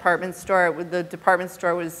that department store. The department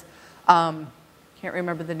store was, can't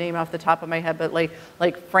remember the name off the top of my head, but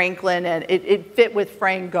like Franklin, and it fit with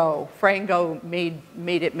Frango. Frango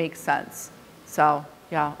made it make sense. So,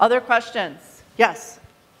 yeah. Other questions? Yes?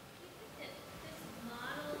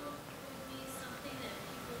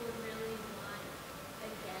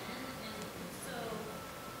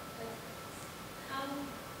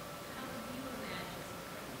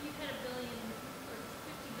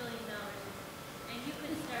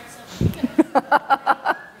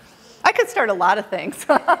 I could start a lot of things.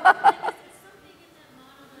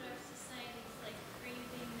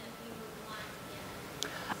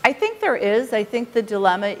 I think there is. I think the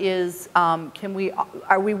dilemma is,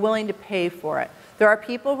 are we willing to pay for it? There are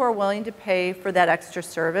people who are willing to pay for that extra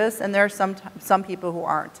service, and there are some people who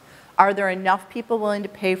aren't. Are there enough people willing to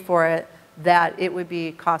pay for it that it would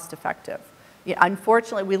be cost effective? Yeah,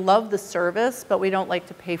 unfortunately, we love the service, but we don't like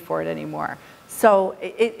to pay for it anymore. So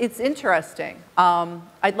it's interesting.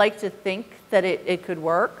 I'd like to think that it could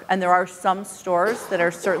work, and there are some stores that are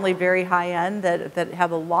certainly very high-end that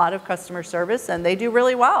have a lot of customer service, and they do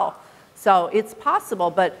really well. So it's possible,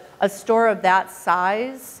 but a store of that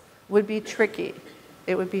size would be tricky.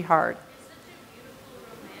 It would be hard. It's such a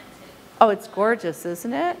beautiful, romantic. Oh, it's gorgeous,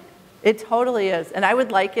 isn't it? It totally is. And I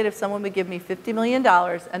would like it if someone would give me $50 million,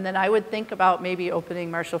 and then I would think about maybe opening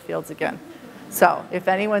Marshall Fields again. So if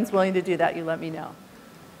anyone's willing to do that, you let me know.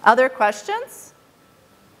 Other questions?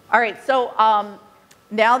 All right, so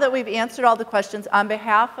now that we've answered all the questions, on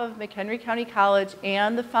behalf of McHenry County College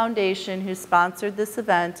and the foundation who sponsored this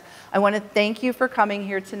event, I want to thank you for coming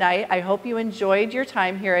here tonight. I hope you enjoyed your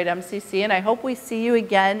time here at MCC, and I hope we see you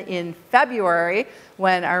again in February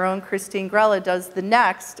when our own Christine Grella does the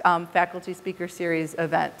next Faculty Speaker Series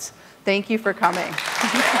event. Thank you for coming.